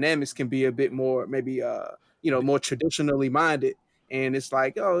 Those dynamics can be a bit more, maybe more traditionally minded. And it's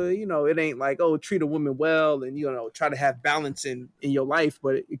like, it ain't like, treat a woman well and try to have balance in your life,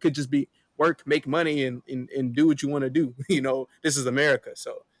 but it could just be work, make money, and do what you want to do. This is America.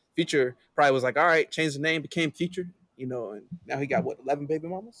 So Future probably was like, all right, change the name, became Future, and now he got 11 baby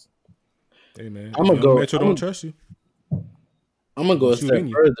mamas? Hey man, I'm gonna Young go. Metro don't trust you. I'm gonna go a Shoot step in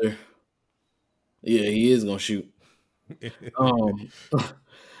you. further. Yeah, he is gonna shoot. I'm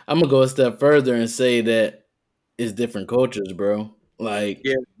gonna go a step further and say that it's different cultures, bro. Like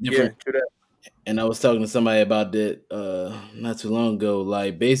different. True that. And I was talking to somebody about that not too long ago.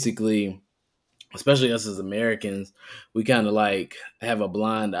 Like basically, especially us as Americans, we kind of like have a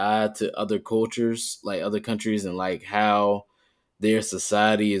blind eye to other cultures, like other countries, and like how their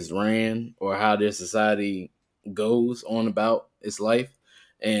society is ran or how their society goes on about its life,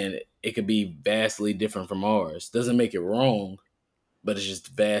 and it could be vastly different from ours. Doesn't make it wrong, but it's just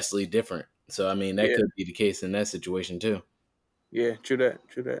vastly different. So I mean, that Yeah. could be the case in that situation too. Yeah, true that.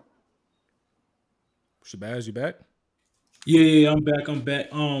 Shabazz, you back? Yeah, I'm back.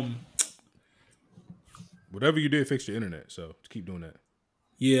 Whatever you did, fix your internet. So keep doing that.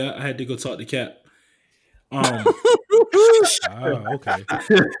 Yeah, I had to go talk to Cap. Okay.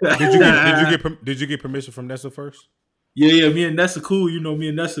 Did you get permission from Nessa first? Yeah, me and Nessa cool. Me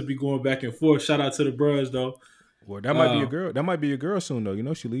and Nessa be going back and forth. Shout out to the bros though. Well, that might be a girl. That might be a girl soon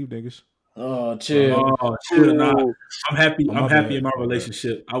though. She leave niggas. Oh, chill. Oh, chill, nah. I'm happy. Oh, I'm my happy bad. in my My bad.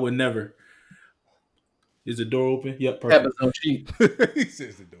 relationship. I would never. Is the door open? Yep, perfect. Happens on cheap. He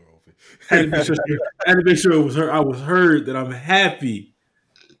says the door open. I had to make sure it was her. I was heard that I'm happy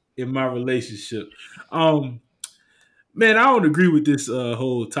in my relationship. Man, I don't agree with this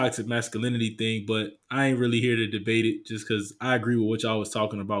whole toxic masculinity thing, but I ain't really here to debate it just because I agree with what y'all was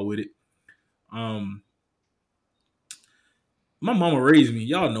talking about with it. My mama raised me.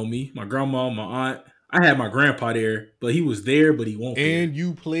 Y'all know me. My grandma, my aunt. I had my grandpa there, but he was there, but he won't. And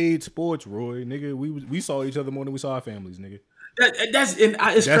you played sports, Roy, nigga. We saw each other more than we saw our families, nigga. It's That's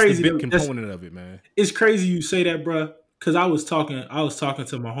crazy. the big component of it, man. It's crazy you say that, bro. Because I was talking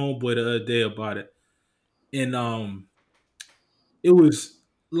to my homeboy the other day about it, and it was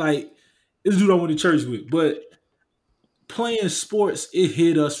like this dude I went to church with, but playing sports it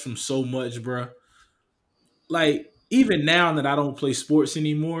hit us from so much, bro. Like even now that I don't play sports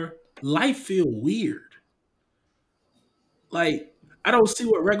anymore, life feel weird. Like I don't see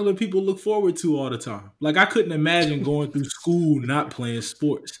what regular people look forward to all the time. Like I couldn't imagine going through school not playing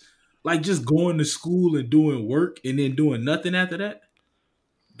sports. Like just going to school and doing work and then doing nothing after that.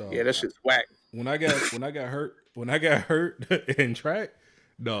 Dog, Yeah, that shit's whack. when I got hurt in track,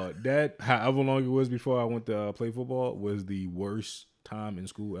 dog, that however long it was before I went to play football was the worst time in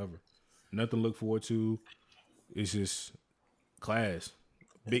school ever. Nothing to look forward to. It's just class,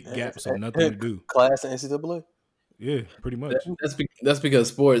 big gaps, so nothing to do. Class and NCAA. Yeah, pretty much. That's because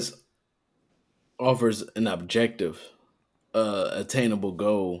sports offers an objective, attainable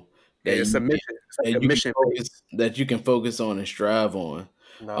goal that It's a mission. It's like a mission. that you can focus on and strive on.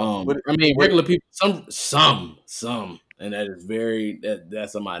 No, I mean, regular people, some, and that is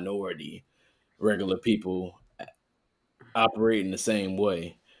that's a minority. Regular people operate in the same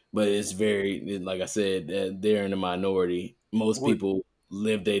way, but it's very, like I said, they're in the minority. Most people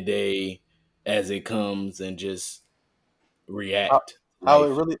live their day as it comes and just react. how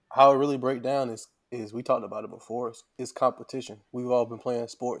it really break down is we talked about it before. It's competition. We've all been playing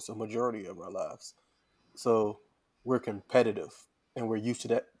sports a majority of our lives, so we're competitive and we're used to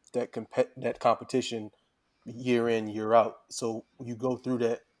that competition year in, year out. So you go through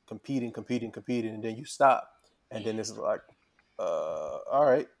that competing, and then you stop, and then it's like, all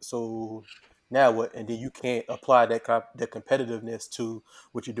right, so now what? And then you can't apply that competitiveness to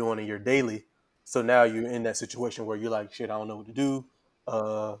what you're doing in your daily. So now you're in that situation where you're like, shit, I don't know what to do.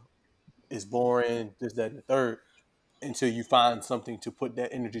 It's boring, this, that, and the third, until you find something to put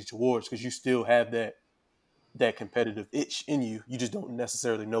that energy towards, because you still have that that competitive itch in you. You just don't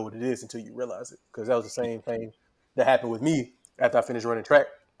necessarily know what it is until you realize it. Because that was the same thing that happened with me after I finished running track.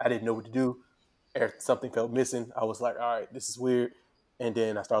 I didn't know what to do. Something felt missing. I was like, all right, this is weird. And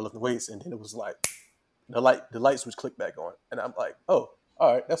then I started lifting weights, and then it was like the light switch clicked back on, and I'm like, oh,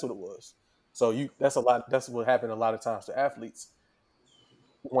 all right, that's what it was. So that's what happened a lot of times to athletes.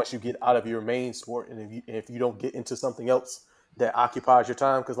 Once you get out of your main sport, and if you don't get into something else that occupies your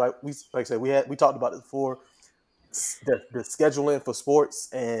time, because like I said, we talked about it before, the scheduling for sports,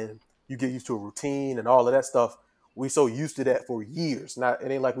 and you get used to a routine and all of that stuff. We so used to that for years.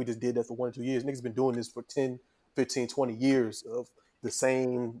 It ain't like we just did that for 1 or 2 years. Niggas been doing this for 10, 15, 20 years of the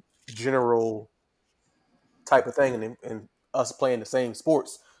same general type of thing, and us playing the same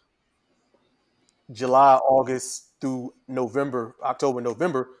sports. July, August through October,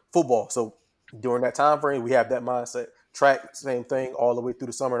 November, football. So during that time frame, we have that mindset. Track, same thing, all the way through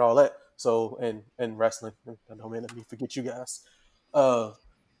the summer and all that. So and wrestling. I know, man, let me forget you guys. All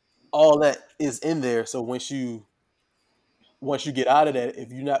that is in there. So once you get out of that,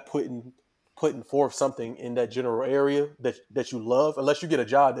 if you're not putting forth something in that general area that you love, unless you get a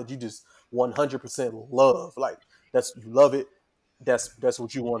job that you just 100% love, like you love it, that's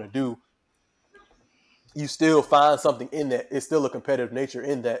what you want to do, you still find something in that. It's still a competitive nature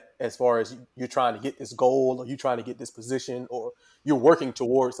in that, as far as you're trying to get this goal, or you're trying to get this position, or you're working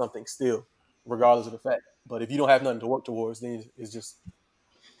towards something still, regardless of the fact. But if you don't have nothing to work towards, then you're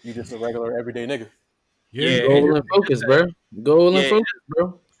just a regular everyday nigga. Yeah, goal and focus, bro. Goal and focus,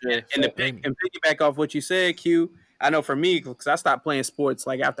 bro. Yeah. And piggyback off what you said, Q. I know for me, because I stopped playing sports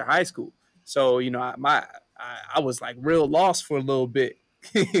like after high school, so I was like real lost for a little bit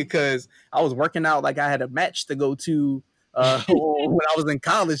because I was working out like I had a match to go to when I was in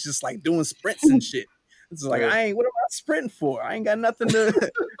college, just like doing sprints and shit. It's like what am I sprinting for? I ain't got nothing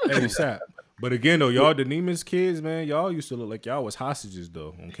to. Hey, Sap. But again, though, y'all the Neiman's kids, man, y'all used to look like y'all was hostages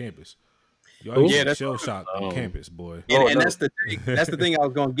though on campus. Y'all used to shell shock on campus, boy. And that's the thing. That's the thing I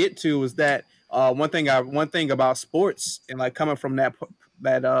was gonna get to, is that one thing about sports, and like coming from that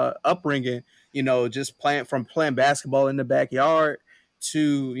upbringing, just playing basketball in the backyard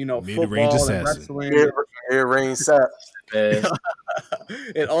to football and wrestling, air rain sap, and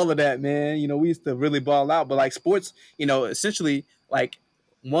all of that, man. We used to really ball out, but like sports, essentially like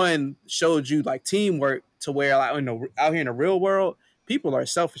one showed you like teamwork to where like out here in the real world, people are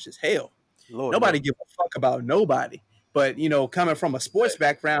selfish as hell. Lord, nobody gives a fuck about nobody. But coming from a sports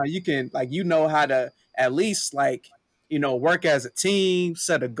background, you can how to at least work as a team,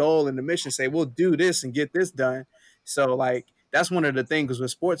 set a goal and a mission, say we'll do this and get this done. So like that's one of the things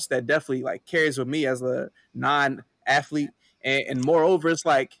with sports that definitely like carries with me as a non-athlete. And moreover, it's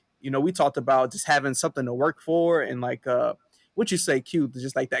like, we talked about just having something to work for, and like what you say, Q,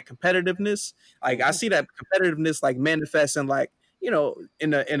 just like that competitiveness. Like I see that competitiveness like manifesting like,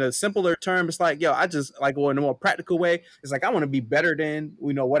 in a simpler term, it's like, I just like, or in a more practical way, it's like I want to be better than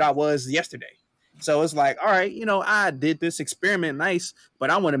what I was yesterday. So it's like, all right, I did this experiment nice,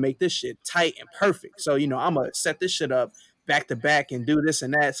 but I want to make this shit tight and perfect. So I'm gonna set this shit up back to back and do this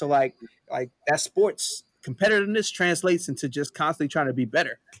and that. So like that sports competitiveness translates into just constantly trying to be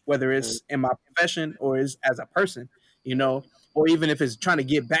better, whether it's in my profession or as a person, or even if it's trying to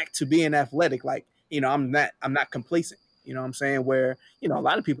get back to being athletic. Like, I'm not complacent. You know what I'm saying? Where, a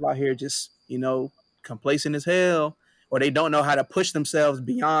lot of people out here just, complacent as hell, or they don't know how to push themselves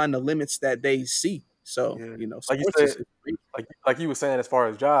beyond the limits that they see. So, like you said, like you were saying, as far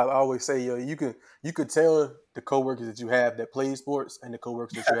as job, I always say, you could tell the coworkers that you have that play sports and the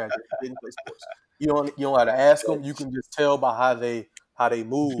coworkers that you have that didn't play sports. You don't have to ask them. You can just tell by how they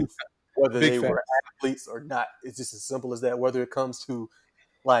move, whether they were athletes or not. It's just as simple as that. Whether it comes to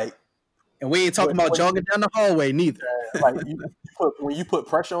like. And we ain't talking about jogging down the hallway neither. Like when you put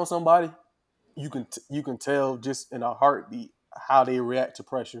pressure on somebody, you can tell just in a heartbeat how they react to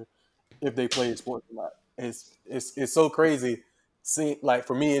pressure if they play sports or not. It's so crazy seeing, like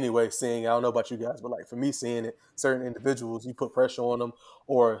for me anyway, seeing, I don't know about you guys, but like for me seeing it, certain individuals, you put pressure on them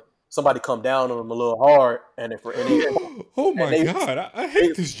or somebody come down on them a little hard, and oh my God, I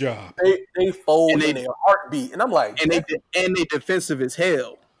hate this job. They fold in their heartbeat, and I'm like, and they defensive as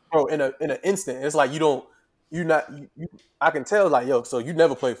hell. Bro, in an instant, it's like I can tell, like, yo, so you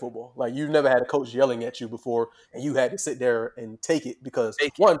never played football. Like, you've never had a coach yelling at you before, and you had to sit there and take it because,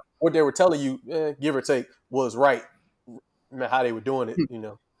 one, what they were telling you, give or take, was right. How they were doing it,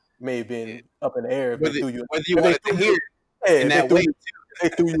 may have been up in the air. Whether you wanted to hear it in that way. They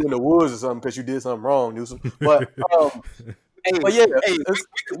threw you in the woods or something because you did something wrong, Newsom. But,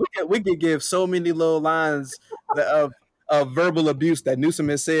 we could give so many little lines of verbal abuse that Newsom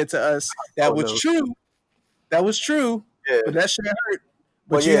has said to us that was true, That was true. Yeah. But that shit hurt.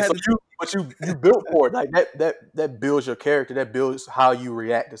 But yeah, you built for it. Like that builds your character. That builds how you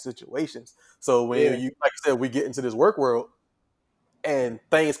react to situations. So when you, like I said, we get into this work world and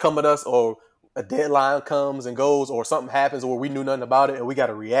things come at us, or a deadline comes and goes, or something happens where we knew nothing about it and we got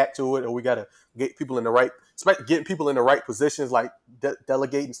to react to it, or we got to get people in the right, getting people in the right positions, like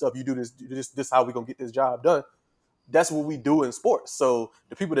delegating stuff. You do this. This is how we gonna get this job done. That's what we do in sports. So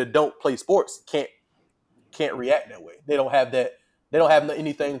the people that don't play sports can't react that way. They don't have that. They don't have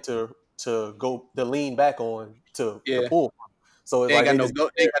anything to lean back on to pull from. So it's they like ain't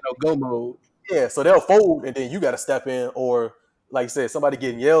got no go mode. Yeah, so they'll fold, and then you got to step in, or like I said, somebody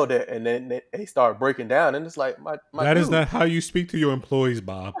getting yelled at, and then they start breaking down, and it's like my that dude. Is not how you speak to your employees,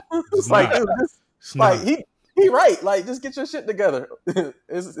 Bob. It's like, dude, he right. Like, just get your shit together.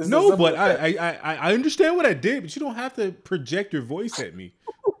 It's no, but I understand what I did, but you don't have to project your voice at me.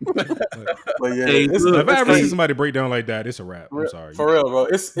 But yeah, if I ever see somebody break down like that, it's a wrap. I'm sorry. For real, bro.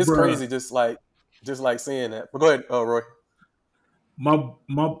 It's crazy just like seeing that. But go ahead, Roy.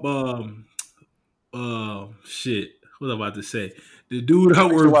 Shit. What was I about to say? The dude I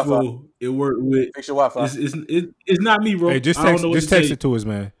work for, it worked with. Fix your Wi-Fi. It's not me, bro. Hey, just text it to us,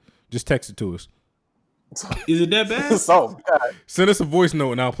 man. Just text it to us. Is it that bad? Send us a voice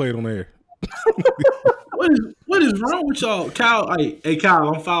note and I'll play it on air. What is wrong with y'all, Kyle? Hey,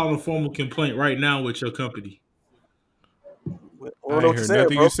 Kyle, I'm filing a formal complaint right now with your company. I ain't heard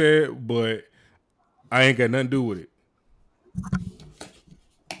nothing you said, but I ain't got nothing to do with it.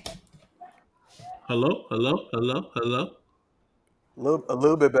 Hello. A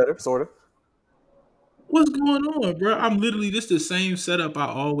little bit better, sort of. What's going on, bro? I'm literally just the same setup I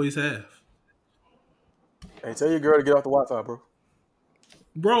always have. Hey, tell your girl to get off the Wi-Fi, bro.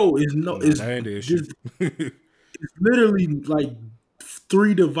 Bro, it's literally like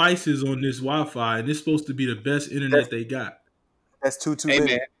 3 devices on this Wi-Fi, and it's supposed to be the best internet they got. That's too hey,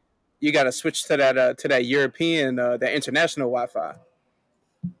 many. Man, you got to switch to that European, that international Wi-Fi.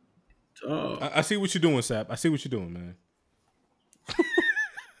 I see what you're doing, Sap. I see what you're doing, man.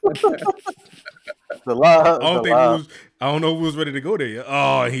 I don't know if we was ready to go there yet.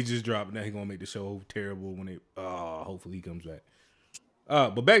 Oh, he just dropped. Now he's gonna make the show terrible when hopefully he comes back.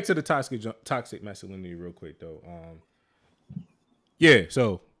 But back to the toxic masculinity real quick though. Yeah,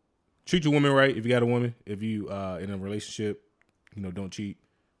 so treat your woman right if you got a woman. If you in a relationship, don't cheat.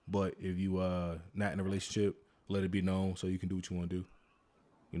 But if you not in a relationship, let it be known so you can do what you want to do.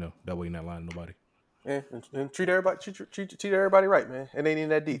 That way you're not lying to nobody. Yeah, and treat everybody right, man. It ain't even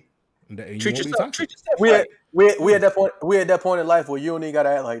that deep. Treat yourself. We at that point in life where you don't even gotta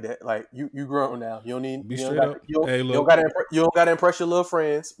act like that. Like you grown now. You don't need. Be straight up. You don't gotta impress your little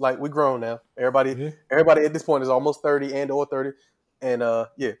friends. Like we grown now. Everybody at this point is almost 30 and or 30, and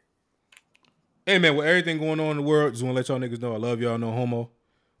yeah. Hey man, with everything going on in the world, just want to let y'all niggas know I love y'all. No homo.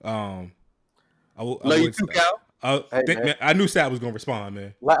 I love you too, Cal. Man, I knew Sap was gonna respond,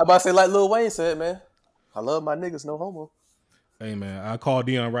 man. Like I'm about to say, like Lil Wayne said, man. I love my niggas, no homo. Hey man, I call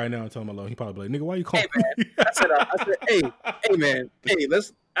Dion right now and tell him I love him. He probably be like, nigga, why you calling me? I said, hey man,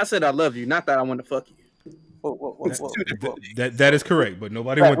 I said I love you, not that I want to fuck you. That is correct, but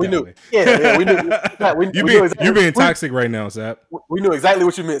nobody went that way. Yeah, we knew. You're being toxic right now, Sap. We knew exactly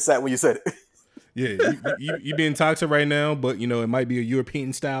what you meant, Sap, when you said it. Yeah, you being toxic right now, but it might be a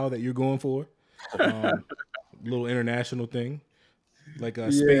European style that you're going for. Little international thing. Like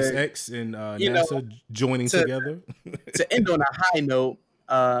SpaceX and NASA joining together. To end on a high note,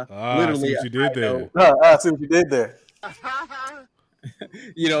 literally, I see what you did there. I see what you did there.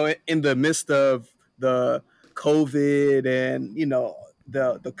 In the midst of the COVID and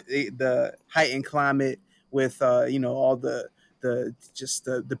the heightened climate with all the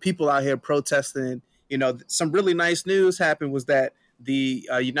people out here protesting, some really nice news happened was that the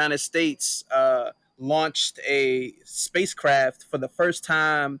United States launched a spacecraft for the first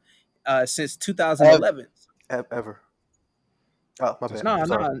time since 2011. Ever. Oh, my bad. No,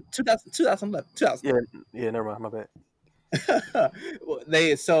 2011. Yeah, never mind. My bad.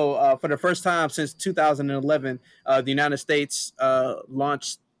 For the first time since 2011, the United States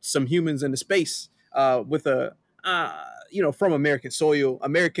launched some humans into space with from American soil,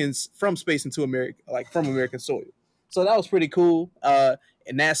 Americans from space into America, like from American soil. So that was pretty cool.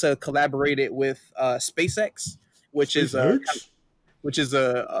 And NASA collaborated with SpaceX, which is a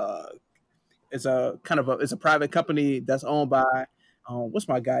private company that's owned by what's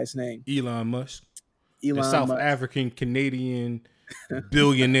my guy's name? Elon Musk. The South African Canadian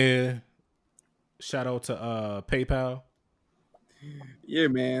billionaire. Shout out to PayPal. Yeah,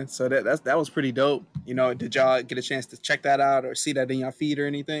 man. So that was pretty dope. Did y'all get a chance to check that out or see that in your feed or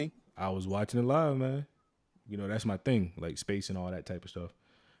anything? I was watching it live, man. You know, that's my thing, like space and all that type of stuff.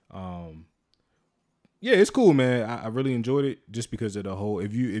 Yeah, it's cool, man. I really enjoyed it just because of the whole.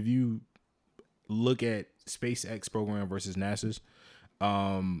 If you look at SpaceX program versus NASA's,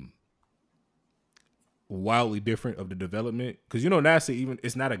 wildly different of the development, because you know NASA, even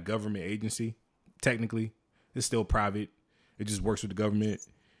it's not a government agency technically, it's still private. It just works with the government,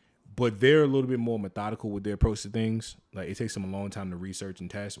 but they're a little bit more methodical with their approach to things. Like it takes them a long time to research and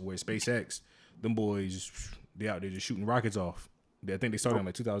test. Where SpaceX, them boys, they out there just shooting rockets off. I think they started in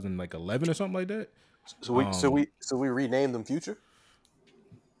like 2011 or something like that. So we renamed them Future.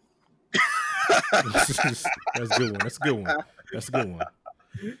 That's a good one. That's a good one. That's a good one.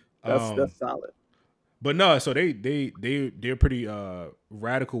 That's solid. But no, so they're pretty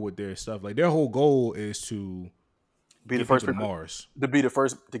radical with their stuff. Like their whole goal is to Be the first to people Mars. to be the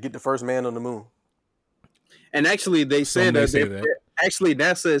first to get the first man on the moon. And actually, they said may that, say that. Actually,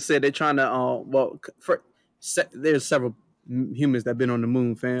 NASA said they're trying to. There's several humans that've been on the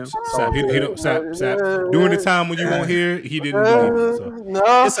moon, fam. Sap, he don't, Sap. During the time when you won't hear, he didn't believe it. So.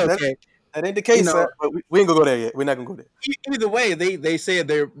 No, It's okay. that ain't the case. You know- Sap, but we ain't gonna go there yet. We're not gonna go there. Either way, they said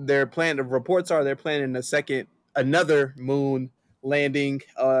they're planning. The reports are they're planning another moon landing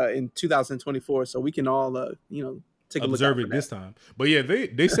in 2024. So we can all take a look Observe out it for this time. But yeah,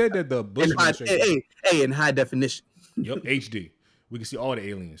 they said that the Bush that. administration. In high definition. Yep, HD. We can see all the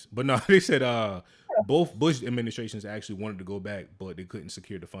aliens. But no, they said both Bush administrations actually wanted to go back, but they couldn't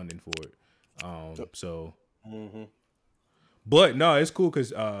secure the funding for it. So, but no, it's cool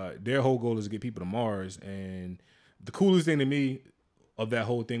because their whole goal is to get people to Mars. And the coolest thing to me of that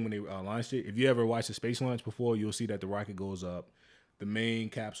whole thing when they launched it, if you ever watched a space launch before, you'll see that the rocket goes up. The main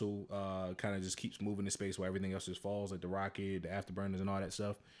capsule kind of just keeps moving in space while everything else just falls, like the rocket, the afterburners, and all that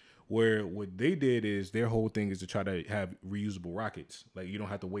stuff. Where what they did is their whole thing is to try to have reusable rockets. Like you don't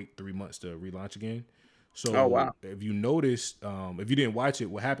have to wait 3 months to relaunch again. So Oh, wow. if you noticed, if you didn't watch it,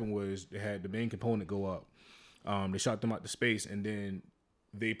 what happened was they had the main component go up. They shot them out to space, and then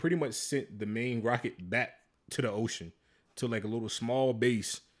they pretty much sent the main rocket back to the ocean to like a little small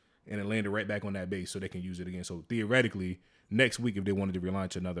base, and it landed right back on that base so they can use it again. So theoretically, next week if they wanted to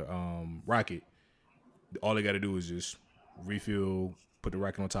relaunch another rocket, all they got to do is just refuel, put the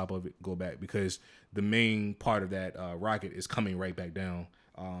rocket on top of it, go back, because the main part of that rocket is coming right back down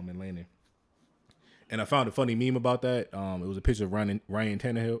and landing. And I found a funny meme about that. It was a picture of Ryan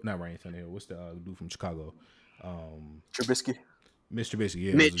Tannehill. Not Ryan Tannehill. What's the dude from Chicago? Trubisky. Mr. Trubisky.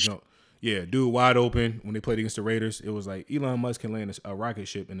 Yeah, Mitch. it was a jump. Yeah, dude wide open when they played against the Raiders. It was like Elon Musk can land a rocket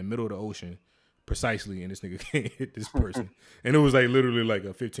ship in the middle of the ocean precisely, and this nigga can't hit this person. And it was like literally like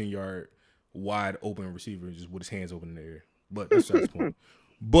a 15-yard wide open receiver just with his hands open in the air. But that's the point.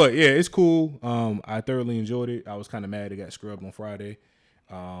 But yeah, it's cool. I thoroughly enjoyed it. I was kind of mad it got scrubbed on Friday.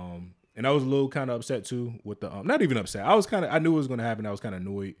 And I was a little kind of upset too with the not even upset. I knew it was gonna happen. I was kind of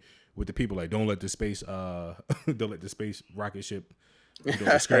annoyed with the people like don't let the space rocket ship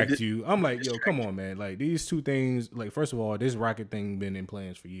distract you. I'm like, yo, come on, man. Like these two things, like first of all, this rocket thing been in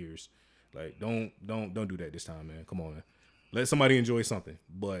plans for years. Like don't do that this time, man. Come on, man. Let somebody enjoy something.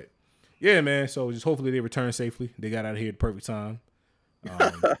 But yeah, man. So just hopefully they return safely. They got out of here at the perfect time.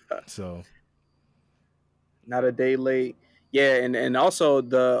 So Not a day late. Yeah, and also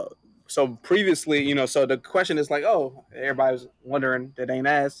so previously, so the question is like, oh, everybody's wondering that ain't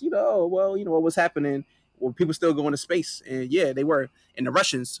asked, what was happening? Were people still going to space? And yeah, they were. And the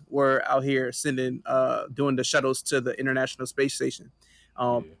Russians were out here doing the shuttles to the International Space Station.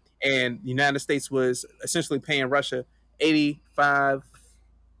 And the United States was essentially paying Russia $85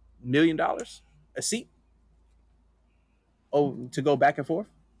 million a seat to go back and forth.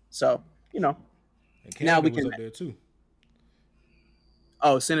 So, and now we was can up there too.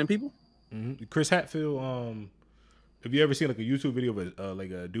 Sending people. Mm-hmm. Chris Hadfield. Have you ever seen like a YouTube video of like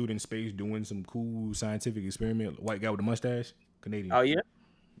a dude in space doing some cool scientific experiment? White guy with a mustache, Canadian. Oh yeah.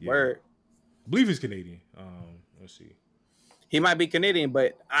 Word. I believe he's Canadian. Let's see. He might be Canadian,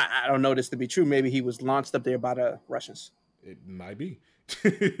 but I don't know this to be true. Maybe he was launched up there by the Russians. It might be.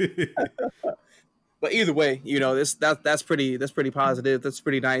 But either way, that's pretty positive. That's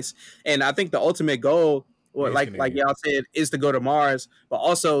pretty nice. And I think the ultimate goal, like y'all said, is to go to Mars, but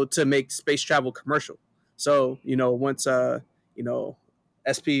also to make space travel commercial. So, once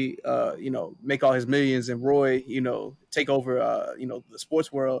SP make all his millions and Roy, take over the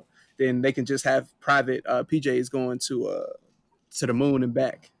sports world, then they can just have private PJs going to the moon and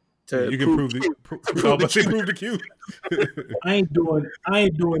back. You can prove the Q. I ain't doing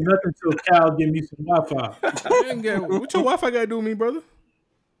nothing till Cal give me some Wi-Fi. What your Wi-Fi got to do with me, brother?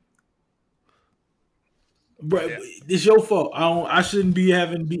 Bro, it's your fault. I shouldn't be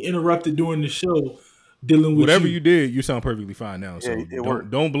having to be interrupted during the show dealing with whatever you did, you sound perfectly fine now. So Yeah, it worked.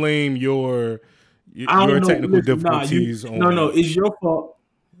 don't blame your I don't know, technical listen, difficulties on. No, it's your fault.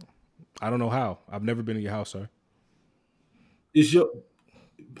 I don't know how. I've never been in your house, sir. It's your.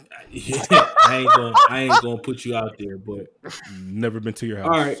 I ain't gonna put you out there, but Never been to your house,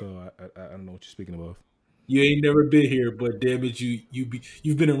 All right. so I don't know what you're speaking about. you ain't never been here. But damn it,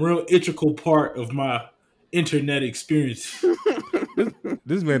 you've been a real integral part of my internet experience.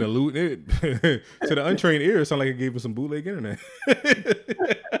 This man alluded to the untrained ear. It sounded like it gave him some bootleg internet.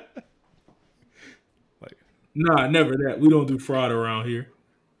 Nah, never that. We don't do fraud around here.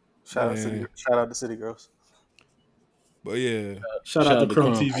 Shout out to City Girls. But yeah, Shout out to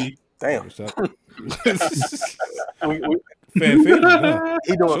Crumb TV. Damn. Fan favorite.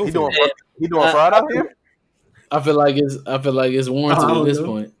 He doing fraud out here? I feel like it's warranted at this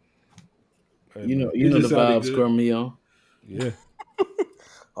point. You know the just sounded vibes good. Scrum me on. Yeah,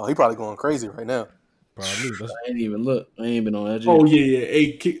 Oh, he probably going crazy right now. probably. I ain't even look. I ain't been on that. Oh yeah.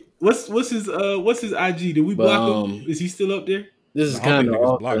 Hey, what's his IG? Did we block him? Is he still up there? This is I don't kind think of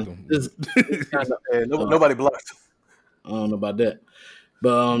niggas blocked him. This is kind of. Yeah, nobody blocked. I don't know about that,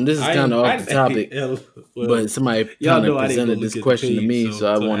 but this is kind of off the topic. But somebody Y'all kind know of I didn't go presented look this at the question to page, me,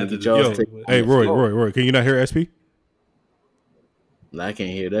 so I so wanted after to y'all the- take. Hey, Roy, can you not hear SP? Nah, I can't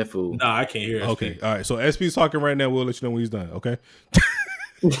hear that fool. Nah, I can't hear. Okay, all right. So SP's talking right now. We'll let you know when he's done. Okay,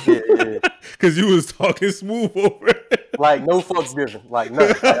 Yeah. because you was talking smooth over it. Like no fucks given. Like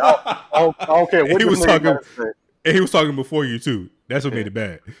nothing. Like, I don't care what He you was talking- gotta say. And he was talking before you too. That's what made it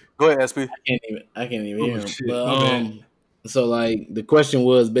bad. Go ahead, SP. I can't even hear him. shit, But, my bad. so like the question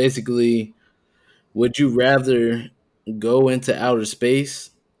was basically, would you rather go into outer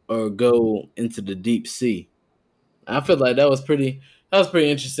space or go into the deep sea? I feel like that was pretty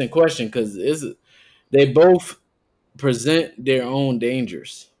interesting question because they both present their own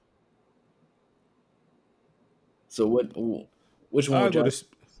dangers. So which one?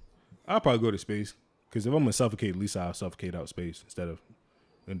 I'll probably go to space because if I'm gonna suffocate, at least I'll suffocate out space instead of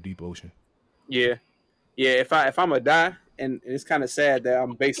in deep ocean. Yeah. If I'm gonna die, and it's kind of sad that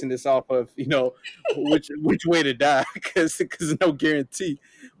I'm basing this off of which way to die because there's no guarantee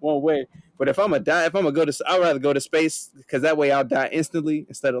one way. But if I'm gonna die, I'd rather go to space because that way I'll die instantly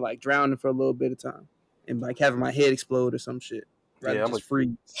instead of like drowning for a little bit of time and like having my head explode or some shit. Rather Yeah, I'm just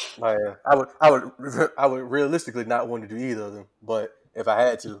free. I would realistically not want to do either of them, but if I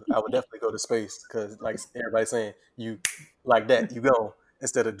had to, I would definitely go to space because, like everybody's saying, you like that, you go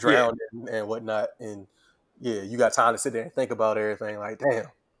instead of drowning and whatnot, and you got time to sit there and think about everything. Like, damn, did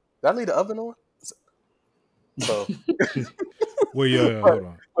I leave the oven on? So, Well, yeah, hold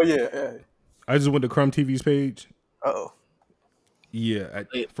on. but yeah. I just went to Crumb TV's page. Oh, Yeah,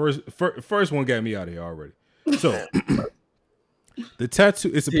 first one got me out of here already. So the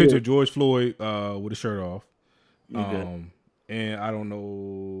tattoo, it's a picture of George Floyd with a shirt off. And I don't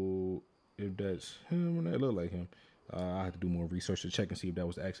know if that's him or not. It looked like him. I have to do more research to check and see if that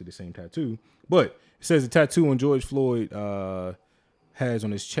was actually the same tattoo. But it says the tattoo on George Floyd has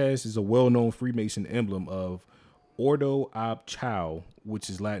on his chest is a well-known Freemason emblem of Ordo Ab Chao, which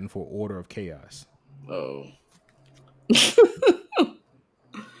is Latin for Order of Chaos. Oh.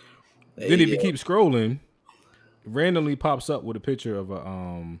 Then if you keep scrolling, randomly pops up with a picture of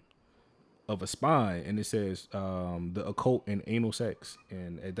a spine, and it says the occult and anal sex.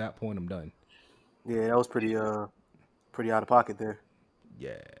 And at that point, I'm done. yeah, that was pretty out of pocket there.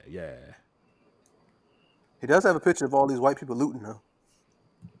 Yeah. He does have a picture of all these white people looting though.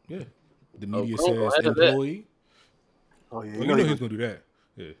 Yeah. The media Oh, says I did that. employee. Oh yeah, Well, you know he's gonna do that.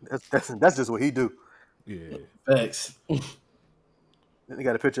 Yeah. that's just what he do. Yeah. Facts. Then they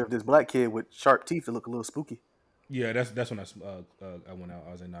got a picture of this black kid with sharp teeth that look a little spooky. Yeah, that's when I went out.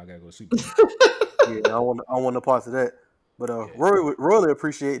 I was like, nah, I gotta go to sleep. Yeah, I want no parts of that. But Roy would really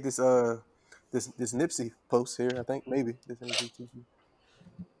appreciate this this Nipsey post here. I think maybe this NPTV.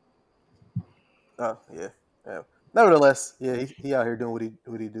 Oh yeah. Nevertheless, yeah, he out here doing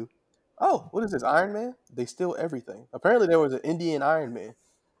what he do. Oh, what is this? Iron Man? They steal everything. Apparently, there was an Indian Iron Man.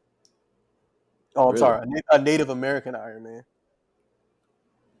 Oh, I'm Really? sorry, a Native American Iron Man.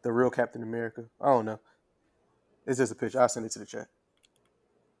 The real Captain America. I don't know. It's just a picture. I'll send it to the chat.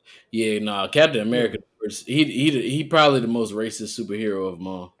 Yeah, nah, Captain America. He probably the most racist superhero of them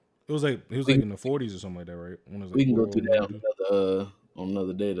all. It was like in the 40s or something like that, right? When it was like We can go World through War that II. on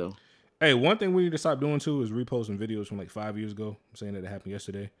another day though. Hey, one thing we need to stop doing too is reposting videos from like 5 years ago. I'm saying that it happened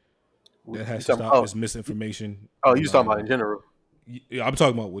yesterday. That has to stop. It's misinformation. Oh, you talking about in general? Yeah, I'm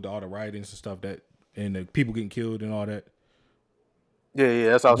talking about with all the riotings and stuff and the people getting killed and all that. Yeah,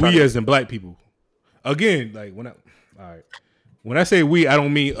 that's what I was trying We to as in black people. Again, like all right. When I say we, I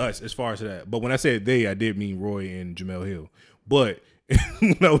don't mean us as far as that. But when I said they, I did mean Roy and Jamel Hill. But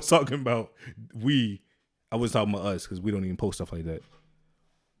when I was talking about we, I was talking about us because we don't even post stuff like that.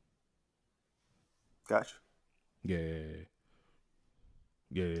 Gotcha. Yeah.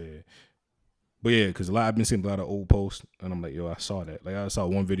 But yeah, because I've been seeing a lot of old posts, and I'm like, yo, I saw that. Like I saw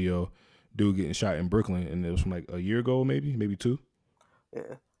one video, dude getting shot in Brooklyn, and it was from like a year ago, maybe 2. Yeah.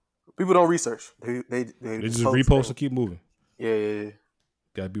 People don't research. They just repost and keep moving. Yeah.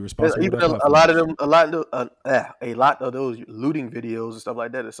 Gotta be responsible. Even a lot of those looting videos and stuff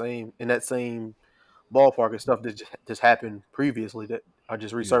like that, in that same ballpark and stuff that just happened previously that are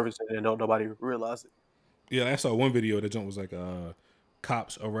just resurfacing and don't nobody realize it. Yeah, I saw one video that jump was like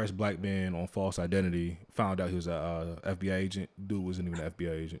cops arrest black man on false identity. Found out he was a FBI agent. Dude wasn't even an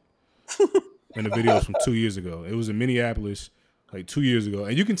FBI agent. And the video was from 2 years ago. It was in Minneapolis like 2 years ago,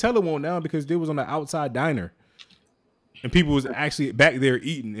 and you can tell it won't now because they was on the outside diner. And people was actually back there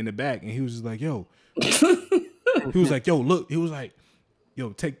eating in the back, and he was just like, "Yo," he was like, "Yo, look," he was like,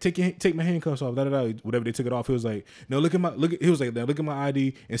 "Yo, take my handcuffs off." Whatever they took it off, he was like, "No, look at my He was like, "Now look at my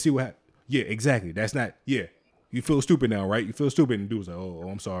ID and see what happened." Yeah, exactly. That's not. Yeah, you feel stupid now, right? You feel stupid, and dude was like, "Oh,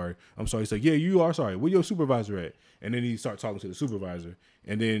 I'm sorry. He's like, "Yeah, you are sorry. Where your supervisor at?" And then he started talking to the supervisor,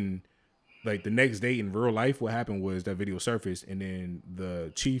 and then like the next day in real life, what happened was that video surfaced, and then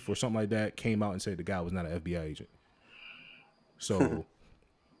the chief or something like that came out and said the guy was not an FBI agent. So,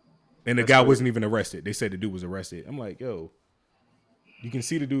 and the guy wasn't even arrested. They said the dude was arrested. I'm like, yo, you can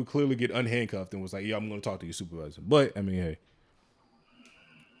see the dude clearly get unhandcuffed and was like, yeah, I'm going to talk to your supervisor. But, I mean, hey,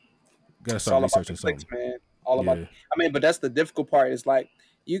 got to start researching something. Man. All about, I mean, but that's the difficult part. Is like,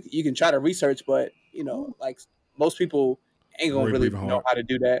 you can try to research, but, like most people ain't going to really know how to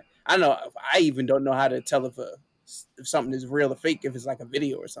do that. I know, I even don't know how to tell if something is real or fake, if it's like a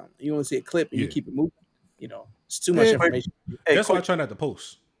video or something. You want to see a clip and you keep it moving. It's too much information. That's why I try not to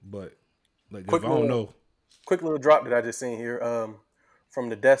post. But like, if I don't know. Quick little drop that I just seen here from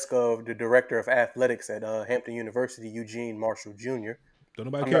the desk of the director of athletics at Hampton University, Eugene Marshall Jr. Don't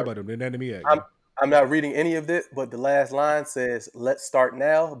nobody care about him. They're not to me. I'm not reading any of this, but the last line says, "Let's start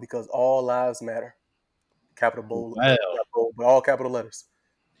now because all lives matter." Capital bold, but all capital letters.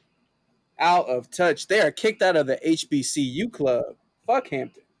 Out of touch. They are kicked out of the HBCU club. Fuck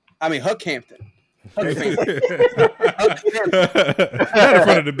Hampton. I mean, Huck Hampton. Not in front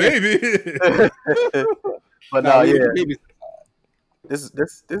of the baby. But no, yeah. This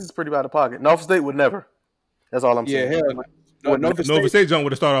is pretty out of pocket. Norfolk State would never. That's all I'm saying. Yeah, hell no. Norfolk State John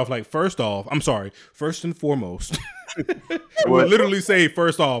would have started off like, first and foremost. It would literally say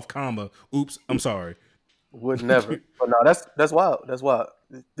first off, comma, oops, I'm sorry. Would never. But no, that's wild. That's wild.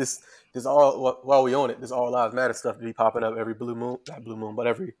 This all while we own it, this all lives matter stuff to be popping up every not blue moon, but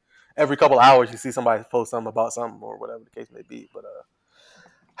every couple of hours you see somebody post something about something or whatever the case may be. But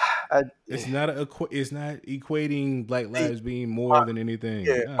it's not equating Black lives being more than anything.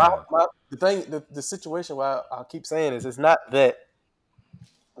 Yeah, the situation why I keep saying is it's not that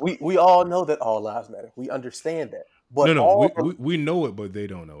we all know that all lives matter. We understand that. But we know it, but they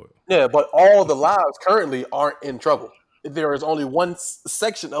don't know it. Yeah, but all the lives currently aren't in trouble. There is only one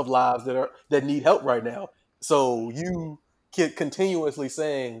section of lives that need help right now. So you keep continuously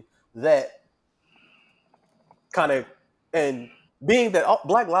saying that kind of, and being that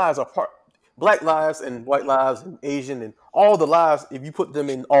Black lives and white lives and Asian and all the lives, if you put them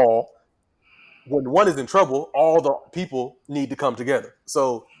in all, when one is in trouble, all the people need to come together.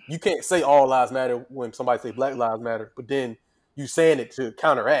 So you can't say all lives matter when somebody say Black lives matter, but then you saying it to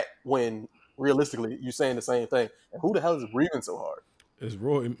counteract when realistically you're saying the same thing. And who the hell is breathing so hard? It's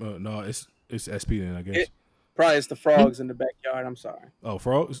Roy. No, it's SP then, I guess. Probably it's the frogs in the backyard. I'm sorry. Oh,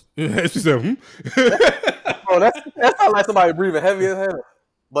 frogs? SP said, Oh, that's not like somebody breathing heavy as hell.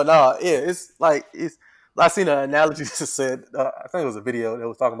 But no, yeah, it's like I seen an analogy that said I think it was a video that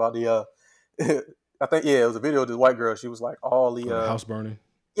was talking about the it was a video of this white girl. She was like all the house burning.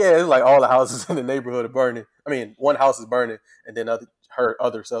 Yeah, it's like all the houses in the neighborhood are burning. I mean, one house is burning, and then her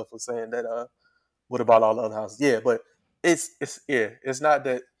other self was saying that what about all the other houses? Yeah, but it's not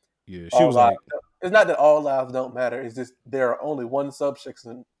that. Yeah, she was like, it's not that all lives don't matter. It's just there are only one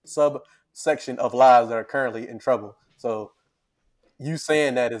subsection of lives that are currently in trouble. So you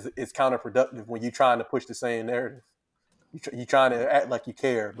saying that is counterproductive when you're trying to push the same narrative. You're trying to act like you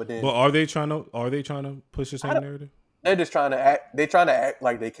care, but then. But are they trying to push the same narrative? They're just trying to act. They're trying to act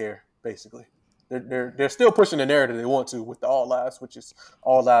like they care. Basically, they're still pushing the narrative they want to with the all lives, which is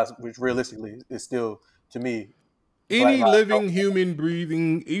all lives, which realistically is still to me. Any living human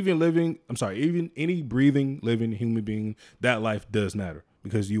breathing, even any breathing living human being, that life does matter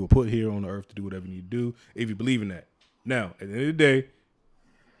because you were put here on the earth to do whatever you need to do. If you believe in that, Now, at the end of the day,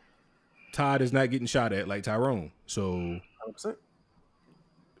 Todd is not getting shot at like Tyrone, so 100%.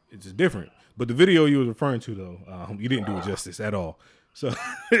 it's just different. But the video you was referring to, though, you didn't do it justice at all. So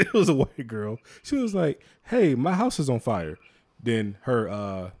it was a white girl. She was like, "Hey, my house is on fire." Then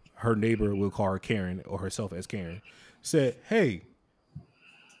her neighbor, will call her Karen or herself as Karen, said, "Hey,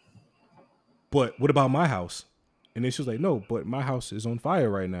 but what about my house?" And then she was like, "No, but my house is on fire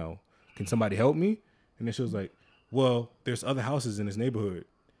right now. Can somebody help me?" And then she was like, "Well, there's other houses in this neighborhood."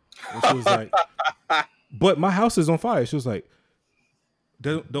 And she was like, "But my house is on fire." She was like,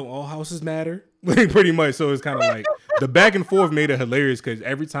 Don't all houses matter? Like, pretty much. So it's kind of like the back and forth made it hilarious because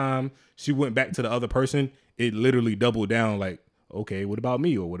every time she went back to the other person, it literally doubled down. Like, okay, what about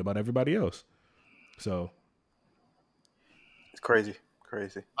me or what about everybody else? So It's crazy.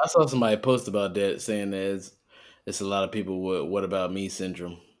 I saw somebody post about that saying that it's a lot of people with "what about me"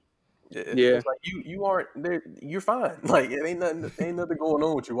 syndrome. Yeah. Yeah. It's like you aren't there. You're fine. Like it ain't nothing going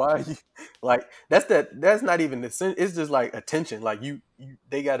on with you. Why are you like that's not even it's just like attention. Like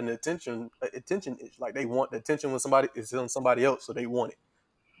they got an attention issue. Like they want the attention when somebody is on somebody else, so they want it.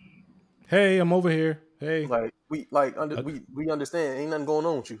 hey, I'm over here. Hey, Like we understand ain't nothing going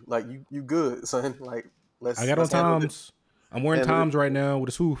on with you. Like you good, son. Like I got on handle this. Toms. I'm wearing Handle Toms right now with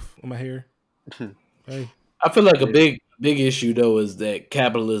a swoof on my hair. Hey, I feel like a big issue though is that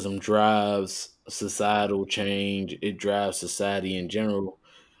capitalism drives societal change. It drives society in general,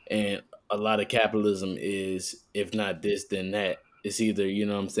 and a lot of capitalism is, if not this, then that. It's either, you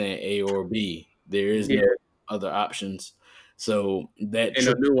know what I'm saying, A or B. There is no other options. So that And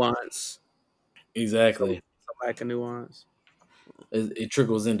a nuance. exactly. Some lack of nuance. It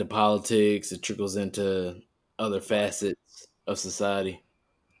trickles into politics. It trickles into other facets of society.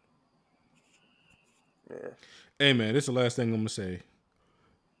 Yeah. hey, man, this is the last thing I'm gonna say.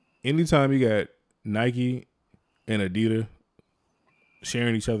 Anytime you got Nike and Adidas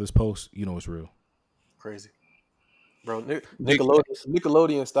sharing each other's posts, you know it's real. Crazy, bro.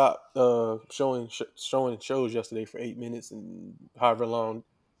 Nickelodeon stopped showing shows yesterday for 8 minutes and however long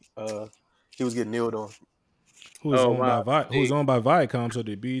he was getting kneeled on. Who's owned by Viacom? So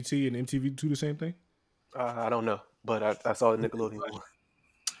did BET and MTV do the same thing? I don't know, but I saw the Nickelodeon one.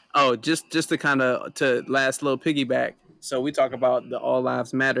 Oh, just to kind of to last little piggyback. So we talk about the All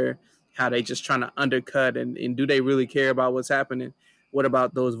Lives Matter, how they just trying to undercut and do they really care about what's happening? What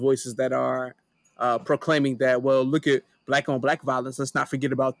about those voices that are proclaiming that, well, look at black on black violence. Let's not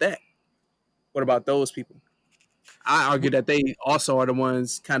forget about that. What about those people? I argue that they also are the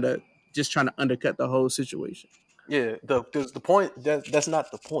ones kind of just trying to undercut the whole situation. Yeah, the point that's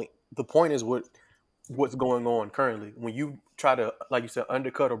not the point. The point is what's going on currently. When you try to, like you said,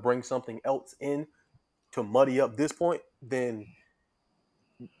 undercut or bring something else in to muddy up this point, then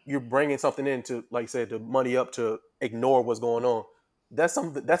you're bringing something in to, like I said, to muddy up, to ignore what's going on. That's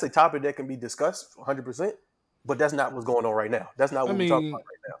a topic that can be discussed 100%, but that's not what's going on right now. That's not what we're talking about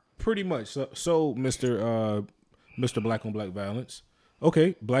right now. Pretty much. So Mr. Black on Black violence.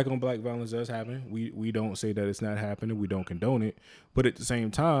 Okay, black on black violence does happen. We don't say that it's not happening. We don't condone it. But at the same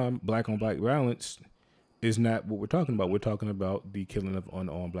time, black on black violence is not what we're talking about. We're talking about the killing of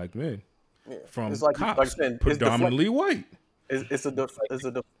unarmed black men from It's like, cops, like saying, predominantly white. It's a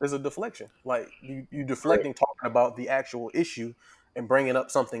deflection. Like you deflecting talking about the actual issue and bringing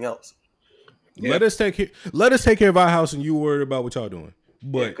up something else. Yeah. Let us take care of our house, and you worry about what y'all doing.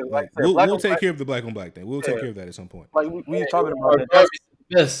 But we'll take care of the black on black thing. We'll take care of that at some point. Like we talking about that.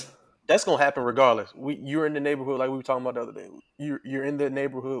 Yes, that's gonna happen regardless. You're in the neighborhood, like we were talking about the other day. You're in the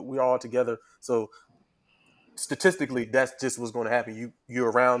neighborhood. We're all together. So statistically, that's just what's going to happen.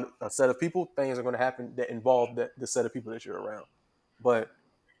 You're around a set of people. Things are going to happen that involve the set of people that you're around. But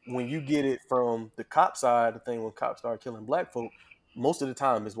when you get it from the cop side, the thing when cops start killing black folk, most of the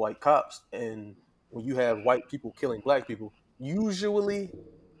time it's white cops. And when you have white people killing black people, usually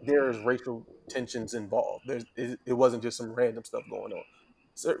there's racial tensions involved. It wasn't just some random stuff going on.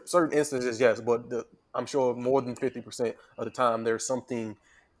 Certain instances, yes, but I'm sure more than 50% of the time there's something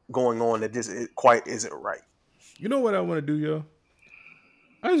going on that just quite isn't right. You know what I want to do, yo?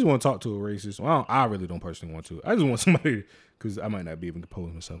 I just want to talk to a racist. Well, I really don't personally want to. I just want somebody, because I might not be able to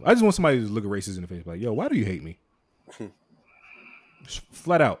compose myself. I just want somebody to look a racist in the face, like, yo, why do you hate me?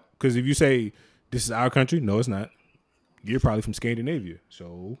 Flat out. Because if you say this is our country, no, it's not. You're probably from Scandinavia,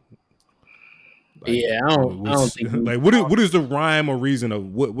 so. Like, yeah, I don't think. Like, what is the rhyme or reason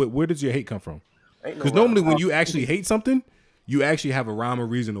of where does your hate come from? Because normally when you actually hate something, you actually have a rhyme or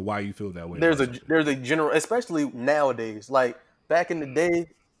reason of why you feel that way. There's a general, especially nowadays. Like back in the day,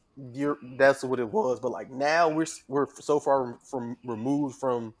 that's what it was. But like now, we're so far removed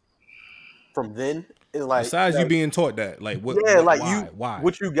from then It's like Besides you being taught that, like what? yeah, like why?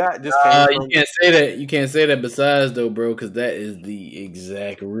 what you got just came You from. can't say that. You can't say that besides though, bro, because that is the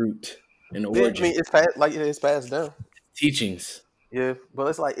exact root and I origin. mean, it's passed down. Teachings, Yeah, but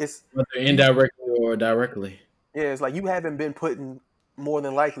it's like whether indirectly or directly. yeah, it's like you haven't been put in more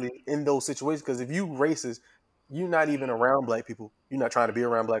than likely in those situations because if you racist, you're not even around black people. You're not trying to be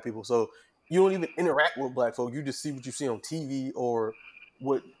around black people, so you don't even interact with black folk. You just see what you see on TV or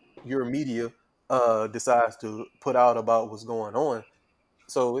what your media decides to put out about what's going on.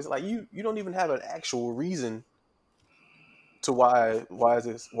 So it's like you don't even have an actual reason to why is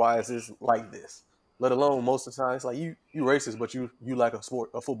this like this. Let alone most of the time it's like you racist, but you like a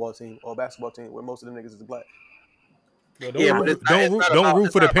football team or a basketball team where most of them niggas is black. Yo, Yeah, but don't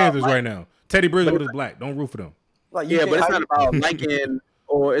root for the Panthers like, right now. Teddy Bridgewater is black. Don't root for them. Like yeah, but it's not about liking,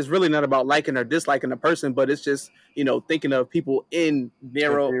 or it's really not about liking or disliking a person, but it's just thinking of people in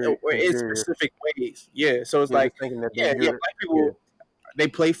narrow or in specific ways. Yeah, so it's like thinking that black people they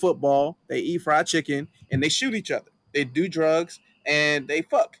play football, they eat fried chicken, and they shoot each other. They do drugs and they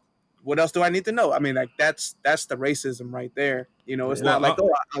fuck. What else do I need to know? I mean, like that's the racism right there. It's not like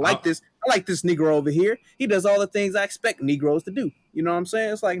I like this Negro over here. He does all the things I expect Negroes to do. You know what I'm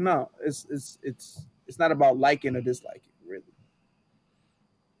saying? It's like no, it's not about liking or disliking, really.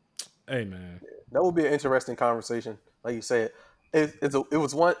 Hey man, that would be an interesting conversation. Like you said,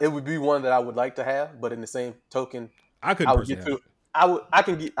 it would be one that I would like to have, but in the same token, I couldn't personally have it.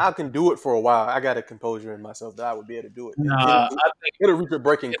 I can do it for a while. I got a composure in myself that I would be able to do it. I think it'll reach a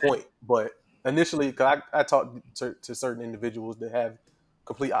breaking point, but initially, because I talk to certain individuals that have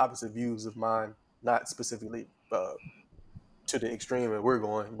complete opposite views of mine, not specifically to the extreme that we're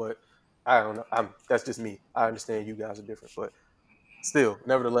going, but I don't know. That's just me. I understand you guys are different, but still,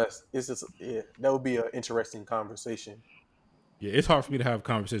 nevertheless, it's just that would be an interesting conversation. Yeah, it's hard for me to have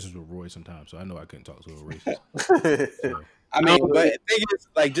conversations with Roy sometimes, so I know I couldn't talk to a racist. So. I mean, but the thing is,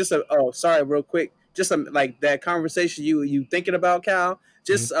 like, sorry, real quick, just like that conversation you thinking about, Cal.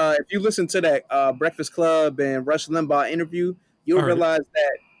 Just if you listen to that Breakfast Club and Rush Limbaugh interview, you'll realize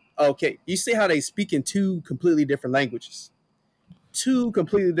that you see how they speak in two completely different languages. To where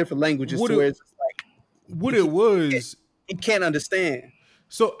it's just like what it was, he can't understand.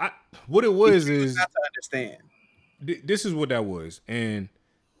 So what it was is not to understand. This is what that was, and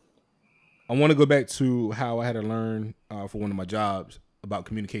I want to go back to how I had to learn for one of my jobs about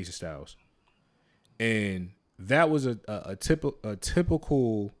communication styles, and that was a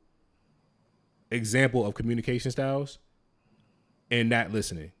typical example of communication styles and not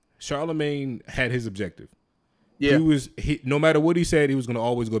listening. Charlemagne had his objective. Yeah, no matter what he said, he was going to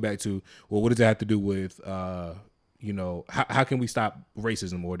always go back to, well, what does that have to do with how can we stop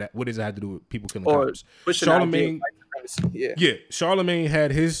racism, or what does it have to do with people killing cops? Charlemagne, Charlemagne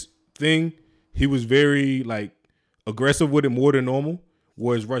had his thing. He was very aggressive with it more than normal.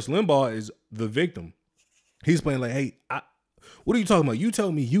 Whereas Rush Limbaugh is the victim. He's playing like, hey, what are you talking about? You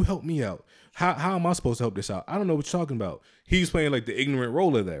tell me, you help me out. How am I supposed to help this out? I don't know what you're talking about. He's playing like the ignorant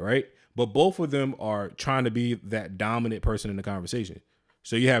role of that, right? But both of them are trying to be that dominant person in the conversation.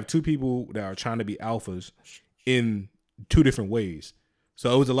 So you have two people that are trying to be alphas in two different ways.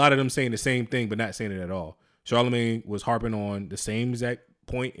 So it was a lot of them saying the same thing, but not saying it at all. Charlemagne was harping on the same exact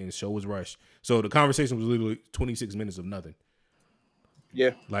point, and so was Rush. So the conversation was literally 26 minutes of nothing.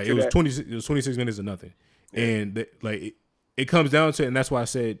 Yeah, it was 26 minutes of nothing, and it comes down to, and that's why I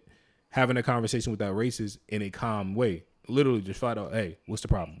said having a conversation with that racist in a calm way. Literally just find out, hey, what's the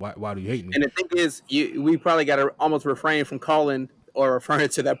problem? Why do you hate me? And the thing is, we probably got to almost refrain from calling or referring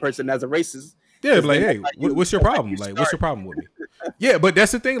to that person as a racist. Yeah, like, hey, what's your problem? Like, what's your problem with me? Yeah, but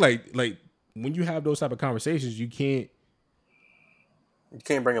that's the thing. Like when you have those type of conversations, you can't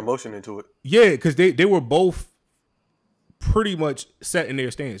bring emotion into it. Yeah, because they were both pretty much set in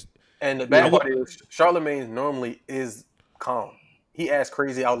their stance. And the bad part is, Charlemagne normally is calm. He asks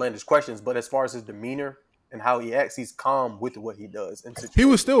crazy, outlandish questions, but as far as his demeanor and how he acts, he's calm with what he does. He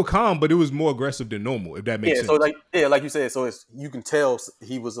was still calm, but it was more aggressive than normal, if that makes sense. So like you said, so you can tell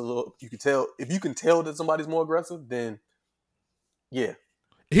he was a little. You can tell if you can tell that somebody's more aggressive, then yeah,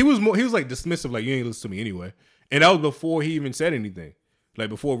 he was like dismissive, like you ain't listen to me anyway. And that was before he even said anything. Like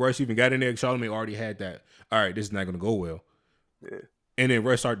before Rush even got in there, Charlemagne already had that. All right, this is not gonna go well. Yeah. And then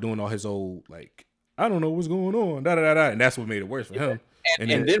Rush started doing all his old I don't know what's going on, and that's what made it worse for him. And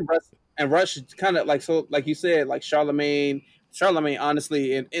then Rush kind of like you said, like Charlemagne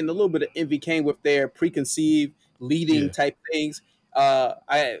honestly, and a little bit of envy came with their preconceived leading type things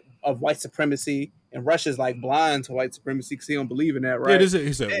of white supremacy And Russia's like blind to white supremacy because he don't believe in that, Yeah, right?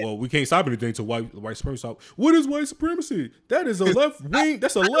 he said, well, we can't stop anything to white supremacy stop. What is white supremacy? That is a left wing.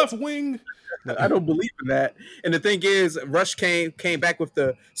 That's a left wing. I don't believe in that. And the thing is, Rush came back with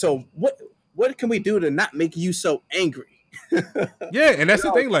so what can we do to not make you so angry? Yeah, and that's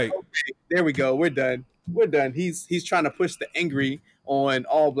the thing. Like, okay, there we go. We're done. He's trying to push the angry on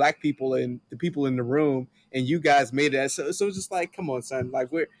all black people and the people in the room, and you guys made it. So it's just like, come on, son. Like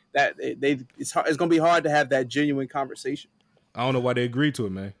it's gonna be hard to have that genuine conversation. I don't know why they agreed to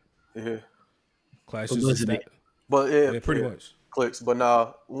it, man. Yeah. Clashes, but yeah, pretty much clicks. But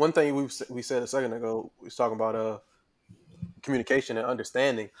now, one thing we said a second ago, we was talking about communication and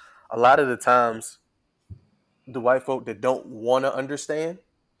understanding. A lot of the times, the white folk that don't want to understand,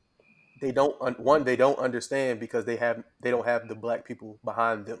 they don't understand because they don't have the black people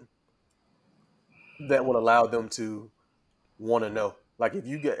behind them that would allow them to want to know. Like if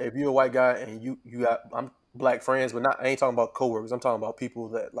you're a white guy and you got black friends, but I ain't talking about coworkers. I'm talking about people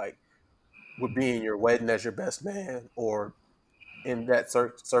that like would be in your wedding as your best man, or in that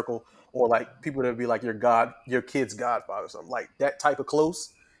circle, or like people that would be like your kid's godfather or something, like that type of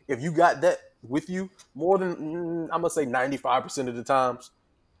close. If you got that with you, more than I'm gonna say 95% of the times,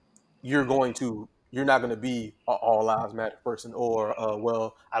 you're not gonna be an all lives matter person, or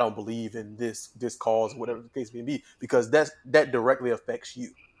well, I don't believe in this cause, whatever the case may be, because that directly affects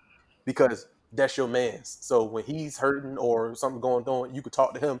you, because that's your man's. So when he's hurting or something going on, you could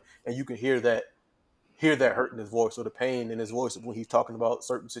talk to him and you can hear that hurt in his voice, or the pain in his voice when he's talking about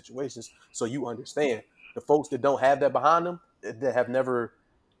certain situations. So you understand. The folks that don't have that behind them, that have never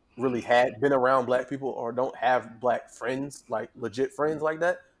really been around black people, or don't have black friends, like legit friends like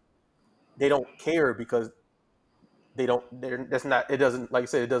that, they don't care because it doesn't, like I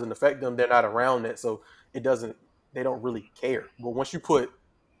said, it doesn't affect them. They're not around it. So they don't really care. But once you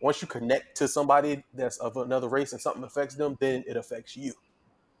connect to somebody that's of another race and something affects them, then it affects you.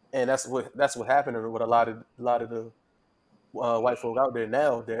 And that's what happened with a lot of the white folk out there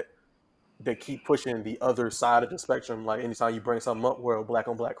now, that they keep pushing the other side of the spectrum. Like anytime you bring something up where black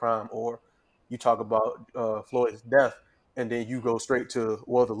on black crime, or you talk about Floyd's death, and then you go straight to,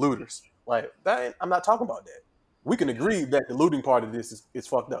 well, the looters. Like I'm not talking about that. We can agree that the looting part of this is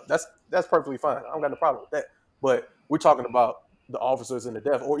fucked up. That's perfectly fine. I don't got no problem with that. But we're talking about the officers and the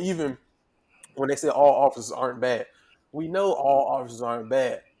death, or even when they say all officers aren't bad. We know all officers aren't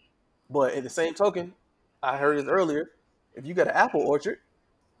bad. But in the same token, I heard it earlier, if you got an apple orchard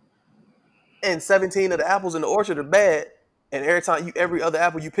and 17 of the apples in the orchard are bad, and every other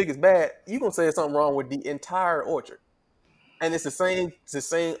apple you pick is bad, you're going to say there's something wrong with the entire orchard. And it's the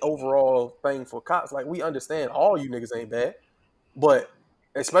same overall thing for cops. Like, we understand all you niggas ain't bad, but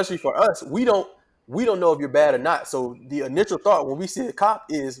especially for us, we don't know if you're bad or not. So the initial thought when we see a cop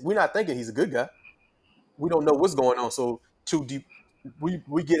is we're not thinking he's a good guy. We don't know what's going on. So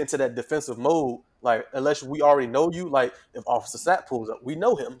we get into that defensive mode, like, unless we already know you. Like if Officer Sapp pulls up, we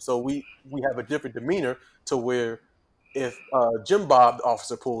know him, so we have a different demeanor to where if Jim Bob the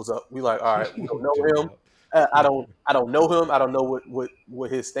officer pulls up, we like, all right, we don't know him. I don't know him. I don't know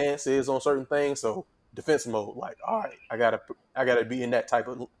what his stance is on certain things. So defense mode, like, all right, I gotta be in that type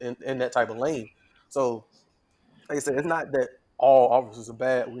of lane. So like I said, it's not that all officers are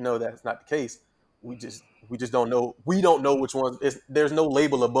bad. We know that's not the case. We just don't know. We don't know which ones. There's no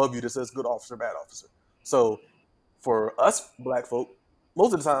label above you that says good officer, bad officer. So for us black folk,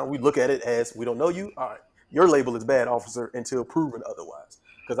 most of the time we look at it as, we don't know you. All right, your label is bad officer until proven otherwise.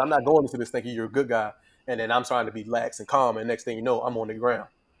 Because I'm not going into this thinking you're a good guy, and then I'm trying to be lax and calm, and next thing you know, I'm on the ground.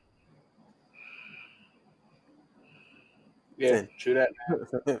 Yeah, Finn. true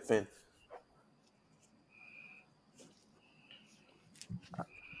that. Finn.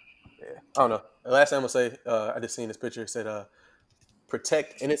 Yeah, I don't know. The last thing I'm gonna say, I just seen this picture. It said,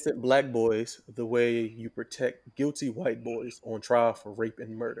 "Protect innocent black boys the way you protect guilty white boys on trial for rape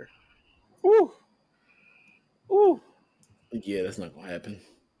and murder." Ooh. Ooh. Yeah, that's not gonna happen.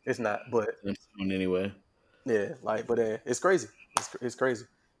 It's not, but Anyway. Yeah, like, but it's crazy. It's crazy.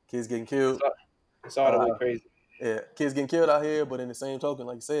 Kids getting killed. It's all the way crazy. Yeah, kids getting killed out here. But in the same token,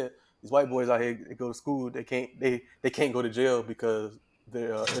 like you said, these white boys out here, they go to school. They can't go to jail because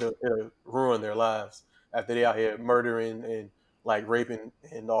it'll ruin their lives after they out here murdering and like raping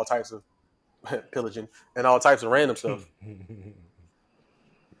and all types of pillaging and all types of random stuff.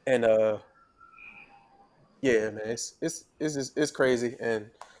 And yeah, man, it's crazy, and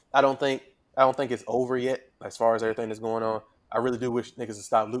I don't think it's over yet as far as everything that's going on. I really do wish niggas would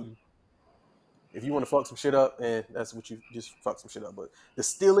stop looting. If you want to fuck some shit up, and that's what you just fuck some shit up. But the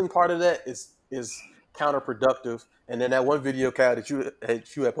stealing part of that is counterproductive. And then that one video, Cal, that you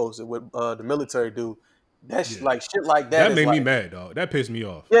had posted with the military dude, that's like shit like that. That made me mad, dog. That pissed me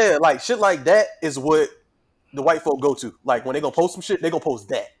off. Yeah, like shit like that is what the white folk go to. Like when they gonna post some shit, they gonna post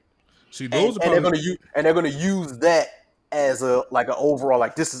that. See, those and they're gonna use that as an overall,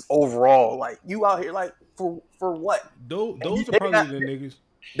 like this is overall, like you out here like for what? Those are probably the niggas.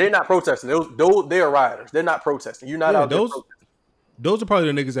 They're not protesting. They're rioters. They're not protesting. You're not out there protesting. Those are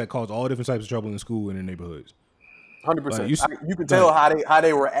probably the niggas that cause all different types of trouble in school and in neighborhoods. 100%. You can tell how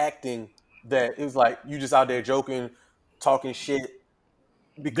they were acting. That it was like you just out there joking, talking shit.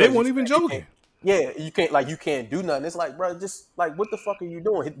 Because they weren't even joking. You can't do nothing. It's like, bro, just like what the fuck are you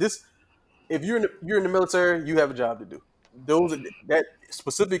doing? This, if you're in the military, you have a job to do. That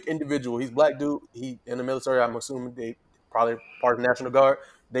specific individual, he's black dude. He in the military. I'm assuming they probably part of the National Guard.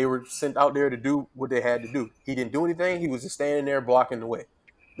 They were sent out there to do what they had to do. He didn't do anything. He was just standing there blocking the way.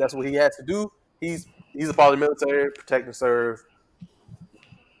 That's what he has to do. He's a part of the military, protect and serve,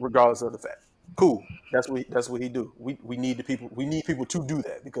 regardless of the fact. Cool. That's what he do. We need the people. We need people to do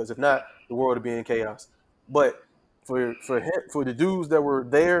that because if not, the world would be in chaos. But for the dudes that were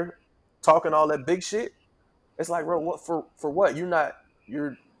there talking all that big shit, it's like, bro, what for what? You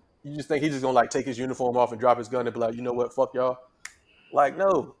just think he's just gonna like take his uniform off and drop his gun and be like, you know what, fuck y'all. Like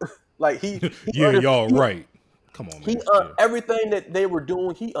no, like he y'all right. Come on, man. Everything that they were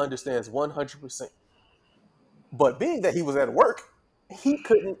doing, he understands 100%. But being that he was at work, he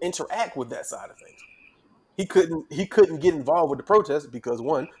couldn't interact with that side of things. He couldn't get involved with the protest because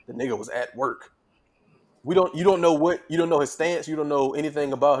one, the nigga was at work. You don't know his stance, you don't know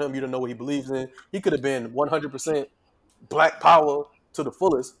anything about him, you don't know what he believes in. He could have been 100% black power to the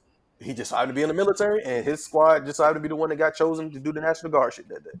fullest. He decided to be in the military, and his squad decided to be the one that got chosen to do the National Guard shit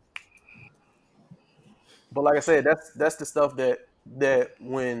that day. But like I said, that's the stuff that's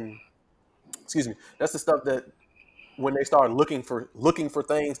the stuff that when they start looking for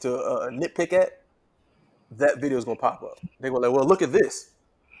things to nitpick at, that video is gonna pop up. They go like, well, look at this,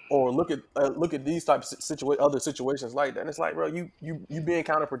 or look at these types of other situations like that. And it's like, bro, you being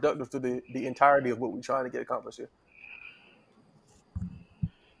counterproductive to the entirety of what we're trying to get accomplished here.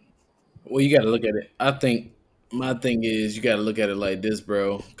 Well, you got to look at it. I think my thing is you got to look at it like this,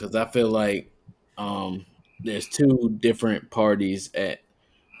 bro, because I feel like there's two different parties at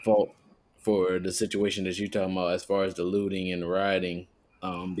fault for the situation that you're talking about as far as the looting and the rioting,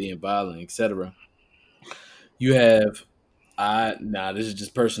 being violent, etc. You have, this is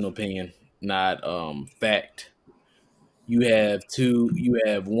just personal opinion, not fact. You have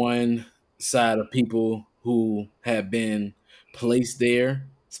one side of people who have been placed there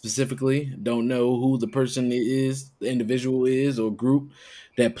specifically, don't know who the person is, the individual is or group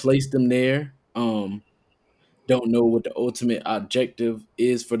that placed them there. Don't know what the ultimate objective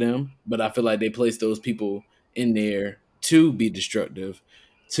is for them, but I feel like they place those people in there to be destructive,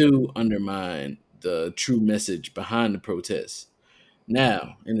 to undermine the true message behind the protests.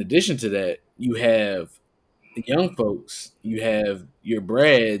 Now, in addition to that, you have the young folks, you have your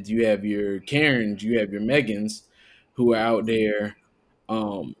Brads, you have your Karens, you have your Megans who are out there,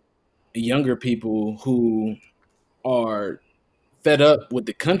 younger people who are fed up with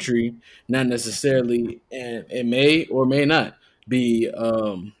the country, not necessarily, and it may or may not be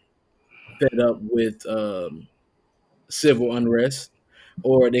fed up with civil unrest,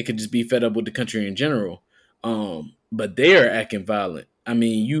 or they could just be fed up with the country in general. But they are acting violent. I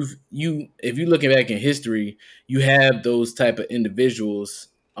mean, if you're looking back in history, you have those type of individuals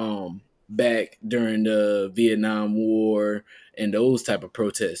back during the Vietnam War and those type of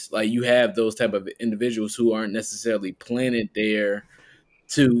protests. Like you have those type of individuals who aren't necessarily planted there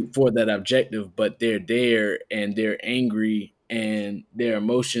for that objective, but they're there and they're angry and their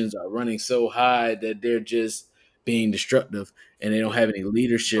emotions are running so high that they're just being destructive and they don't have any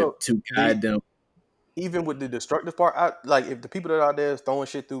leadership to guide them. Even with the destructive part, like if the people that are out there throwing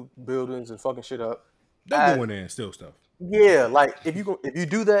shit through buildings and fucking shit up, they're going in and steal stuff. Yeah, like if you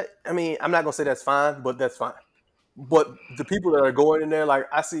do that, I mean, I'm not gonna say that's fine, but that's fine. But the people that are going in there, like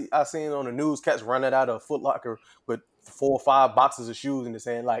I seen on the news, cats running out of Foot Locker with 4 or 5 boxes of shoes in his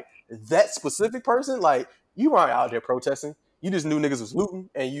hand. Like that specific person, like you aren't out there protesting. You just knew niggas was looting,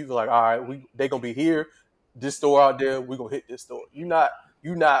 and you were like, all right, they gonna be here. This store out there, we gonna hit this store. You're not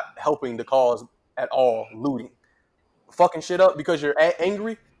helping the cause at all. Looting, fucking shit up because you're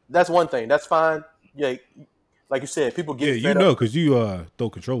angry. That's one thing. That's fine. Yeah. Like you said, people get fed up. because you throw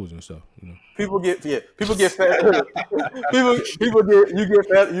controllers and stuff. You know, people get fed. You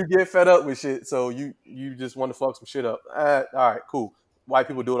get fed up with shit. So you just want to fuck some shit up. All right, cool. White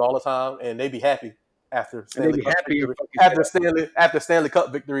people do it all the time, and they be happy after Stanley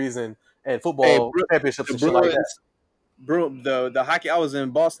Cup victories and and football championships the and shit like that. The hockey. I was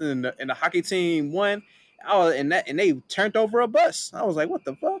in Boston, and the hockey team won. And they turned over a bus. I was like, "What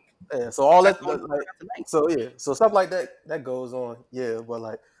the fuck?" Yeah, so all that, That's all like, tonight. so stuff like that goes on. Yeah, but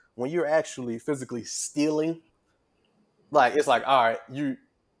like when you're actually physically stealing, like it's like, all right, you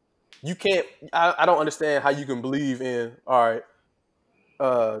can't. I don't understand how you can believe in all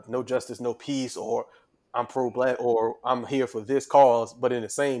right, no justice, no peace, or I'm pro-black, or I'm here for this cause, but in the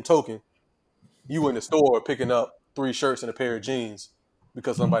same token, you in the store picking up 3 shirts and a pair of jeans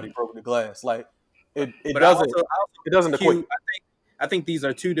because somebody broke the glass. Like it But doesn't I equate. Q, I think these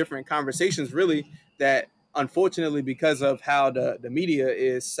are two different conversations, really. That unfortunately, because of how the media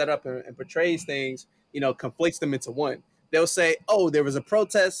is set up and portrays things, conflates them into one. They'll say, "Oh, there was a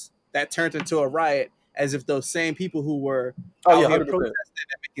protest that turned into a riot," as if those same people who were Oh out yeah, here 100%. protesting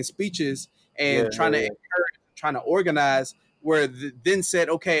and making speeches and Yeah, trying to yeah. encourage, trying to organize, were then said,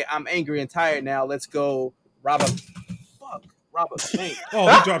 "Okay, I'm angry and tired now. Let's go rob a bank." Oh,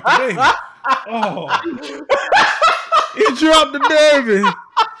 he dropped the baby. Oh, he dropped the baby.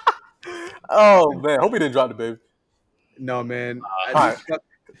 Oh man, hope he didn't drop the baby. No, man. Alright.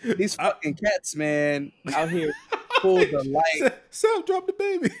 These fucking cats, man, out here full the light. Sam dropped the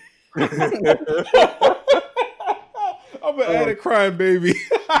baby. I'm an addict crying baby.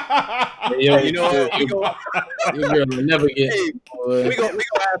 Yo, You know what? your girl will never get. We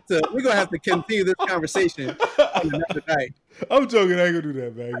gonna have to continue this conversation on another night. I'm joking. I ain't gonna do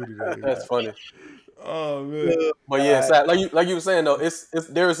that, man. I ain't gonna do that. That's funny. Oh man. But yeah, Sat, like you were saying though, it's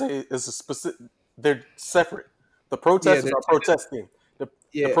a specific. They're separate. The protesters they're are protesting. The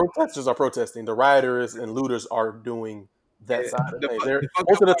Yeah. protesters are protesting. The rioters and looters are doing that Yeah. side of The things. fu- the fucked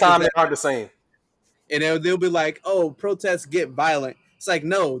Most of the up part time, is they aren't the same. And they'll be like, "Oh, protests get violent." It's like,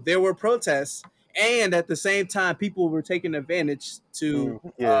 no, there were protests, and at the same time, people were taking advantage to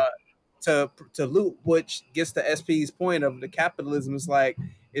Yeah. to loot, which gets to SP's point of the capitalism. Is like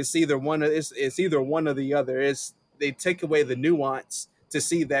it's either one or the other. They take away the nuance to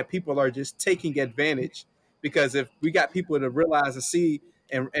see that people are just taking advantage. Because if we got people to realize and see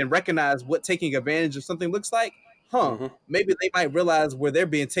and recognize what taking advantage of something looks like, maybe they might realize where they're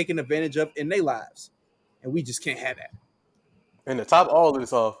being taken advantage of in their lives. And we just can't have that. And to top all of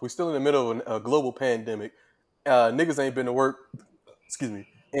this off, we're still in the middle of a global pandemic. Niggas ain't been to work,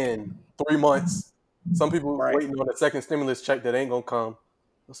 in 3 months. Some people waiting on a second stimulus check that ain't gonna come.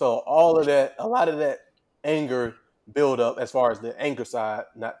 So all of that, a lot of that anger build up as far as the anger side,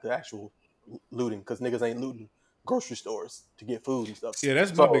 not the actual looting, because niggas ain't looting grocery stores to get food and stuff. Yeah,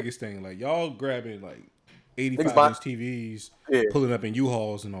 that's my biggest thing. Like y'all grabbing like 85-inch TVs, pulling up in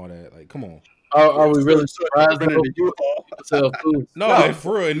U-Hauls and all that. Like, come on. Are we really surprised to sell food? No, like,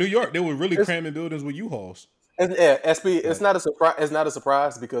 for real. In New York, they were really cramming buildings with U-Hauls. SP, it's not a surprise. It's not a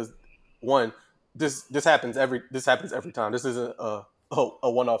surprise because one, this happens every time. This isn't a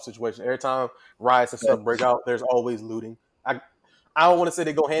one-off situation. Every time riots and stuff break out, there's always looting. I don't want to say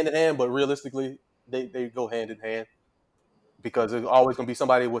they go hand in hand, but realistically, they go hand in hand because there's always going to be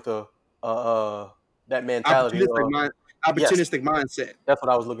somebody with that mentality. Opportunistic mindset. That's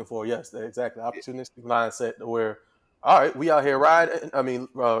what I was looking for. Yes, exactly. Opportunistic mindset where, all right, we out here rioting,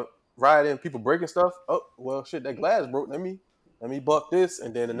 people breaking stuff. Oh, well, shit, that glass broke. Let me buck this,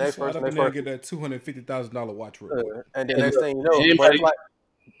 and then the next person, get that $250,000 watch real quick. and the next thing you know,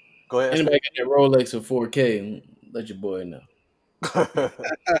 go ahead. Anybody get that Rolex for 4K? Let your boy know.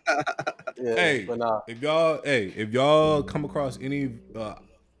 If y'all come across any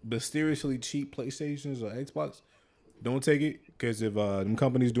mysteriously cheap PlayStations or Xbox, don't take it, because if them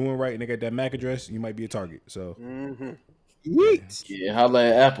companies doing right and they got that MAC address, you might be a target. So, yeah, holla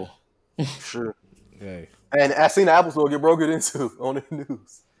at Apple. Sure. Hey, and I seen the Apple Store get broken into on the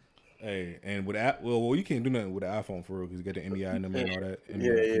news. Hey, and with well, you can't do nothing with the iPhone for real because you got the MEI number and all that.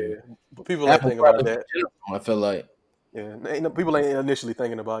 Yeah. But people ain't thinking about that. I feel like. Yeah, people ain't initially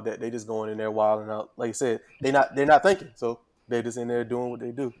thinking about that. They just going in there wilding out. Like you said, they're not thinking. So they just in there doing what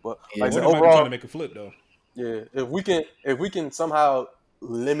they do. But like I said, overall, trying to make a flip though. Yeah, if we can somehow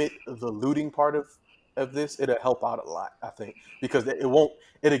limit the looting part of this, it'll help out a lot. I think because it won't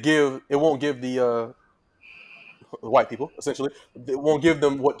give the white people essentially, it won't give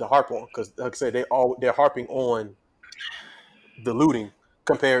them what to harp on, because like I said, they're harping on the looting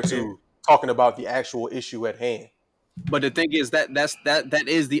compared to talking about the actual issue at hand. But the thing is that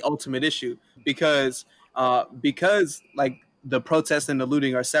is the ultimate issue, because like the protests and the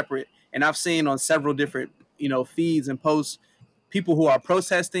looting are separate, and I've seen on several different feeds and posts people who are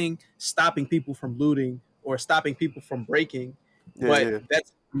protesting stopping people from looting or stopping people from breaking, but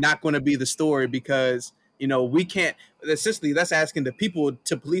that's not going to be the story, because You know, we can't. Essentially, that's asking the people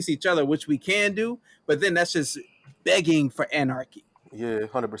to police each other, which we can do. But then that's just begging for anarchy. Yeah,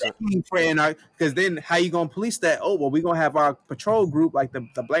 100%. For anarchy, because then how you gonna police that? Oh well, we're gonna have our patrol group like the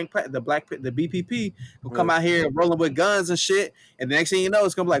BPP will come out here rolling with guns and shit, and the next thing you know,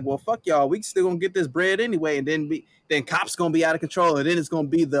 it's gonna be like, well, fuck y'all, we still gonna get this bread anyway, and then cops gonna be out of control, and then it's gonna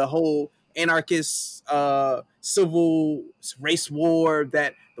be the whole anarchist civil race war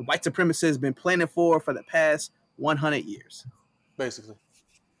that the white supremacists has been planning for the past 100 years. Basically.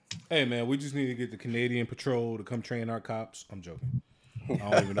 Hey man, we just need to get the Canadian Patrol to come train our cops. I'm joking. I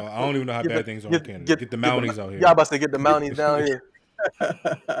don't even know how bad things are in Canada. Get the Mounties out here. Y'all about to get the Mounties down here.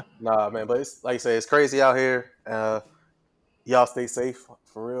 Nah, man, but it's like you say, it's crazy out here. Y'all stay safe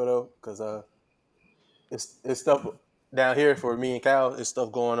for real though, because it's stuff down here for me and Cal. It's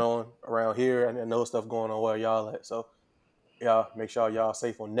stuff going on around here, and I know stuff going on where y'all at. So y'all make sure y'all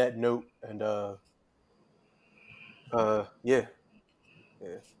safe on that note. And yeah,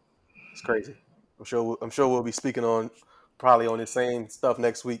 it's crazy. I'm sure we'll be speaking on probably on the same stuff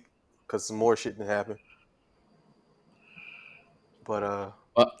next week because some more shit didn't happen. But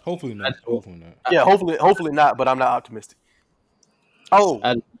hopefully not. Hopefully not. Yeah, hopefully not. But I'm not optimistic. Oh,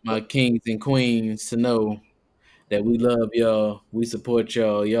 I want my kings and queens to know that we love y'all, we support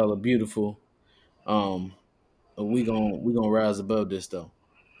y'all. Y'all are beautiful. We gonna rise above this though.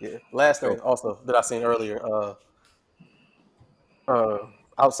 Yeah. Last thing also that I seen earlier.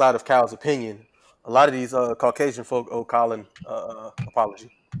 Outside of Cal's opinion, a lot of these Caucasian folk owe Colin apology.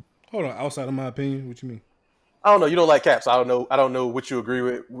 Hold on, outside of my opinion, what you mean? I don't know. You don't like Caps. I don't know what you agree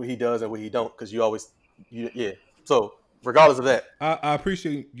with, what he does and what he don't, because you always, yeah. So regardless of that, I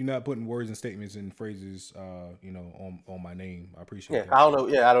appreciate you not putting words and statements and phrases, on my name. I appreciate. Yeah, that. I don't know.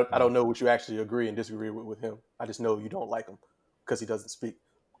 Yeah, I don't know what you actually agree and disagree with him. I just know you don't like him because he doesn't speak.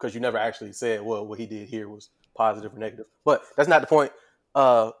 Because you never actually said, well, what he did here was positive or negative. But that's not the point.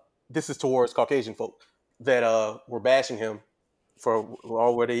 This is towards Caucasian folk that were bashing him for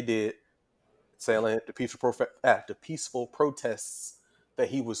all what they did, saying the peaceful protests that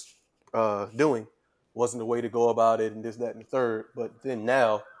he was doing wasn't the way to go about it, and this, that, and the third. But then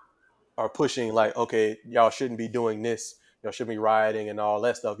now are pushing like, okay, y'all shouldn't be doing this. Y'all shouldn't be rioting and all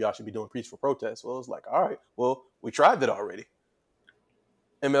that stuff. Y'all should be doing peaceful protests. Well, it's like, all right, well, we tried that already.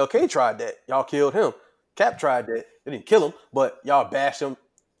 MLK tried that. Y'all killed him. Cap tried that. They didn't kill him, but y'all bashed him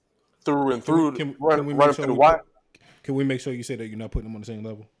through and through. Can we run make through sure the wire. Can we make sure you say that you're not putting them on the same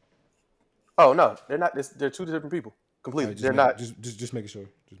level? Oh no, they're not. They're two different people completely. Right, they're not. Just making sure.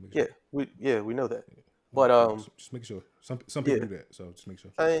 Yeah, we know that. But just making sure. Some people do that, so just make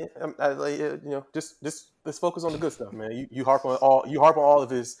sure. Just let's focus on the good stuff, man. You harp on all of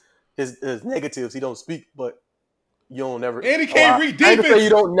his negatives. He don't speak, but you don't never. And he can't read I defense. Say you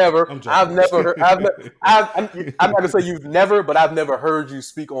don't never. I'm joking. I've never heard. I'm not gonna say you've never, but I've never heard you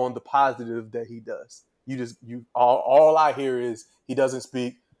speak on the positive that he does. All I hear is he doesn't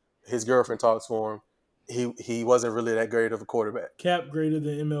speak. His girlfriend talks for him. He wasn't really that great of a quarterback. Cap greater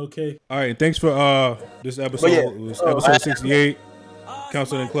than MLK. All right, thanks for this episode. It was episode 68.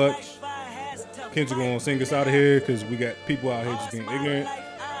 Council and Clutch. Kendrick gonna sing us out of here because we got people out here just being ignorant.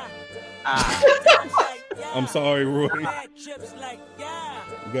 I'm sorry, Roy. We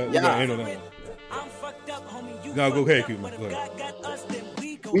got handle that one. No, go ahead, Q. Go ahead.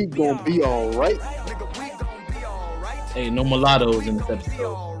 We gonna be all right. Hey, no mulattoes in this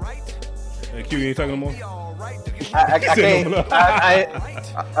episode. Hey, Q, you ain't talking no more? I can't.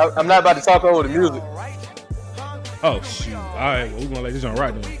 I'm not about to talk over the music. Oh, shoot. All right, well, we're going to let this on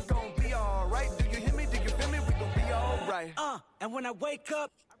right then. And when I wake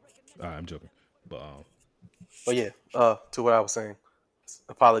up. All right, I'm joking. But yeah, to what I was saying.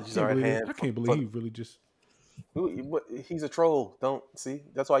 Apologies are at hand. I can't believe he really just... He's a troll. Don't see.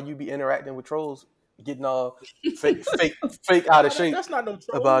 That's why you be interacting with trolls, getting all fake out of shape. That's not no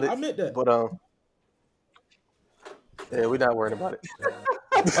troll. About it. I meant that. But yeah, we're not worrying about it.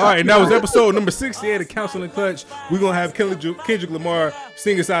 All right, and that was episode number 68 of Council and Clutch. We're going to have Kendrick Lamar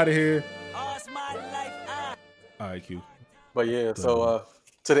sing us out of here. All right, Q. But yeah, so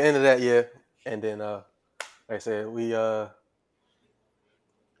to the end of that, yeah. And then, like I said, we...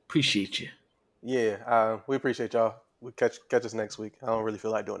 Appreciate you. Yeah, we appreciate y'all. We'll catch us next week. I don't really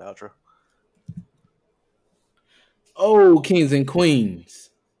feel like doing the outro. Oh, kings and queens.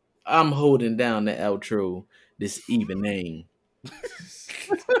 I'm holding down the outro this evening.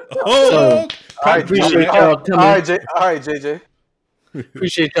 Oh, I appreciate y'all coming. All right, JJ.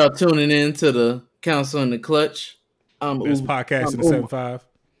 Appreciate y'all tuning in to the Council and the Clutch. Best podcast in the 7-5.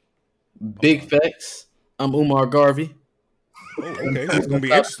 Big facts. I'm Umar Garvey. Oh, okay, this is gonna be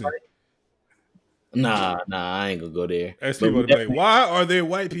interesting. Nah, I ain't gonna go there. Ask But people to be like, why are there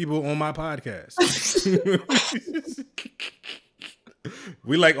white people on my podcast?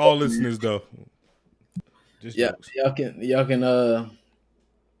 We like all listeners though. Just yeah, jokes. y'all can no,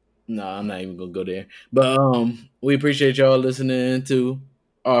 I'm not even gonna go there. But we appreciate y'all listening to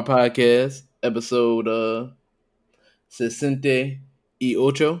our podcast, episode 68.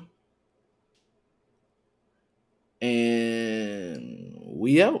 And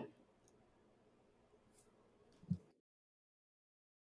we out.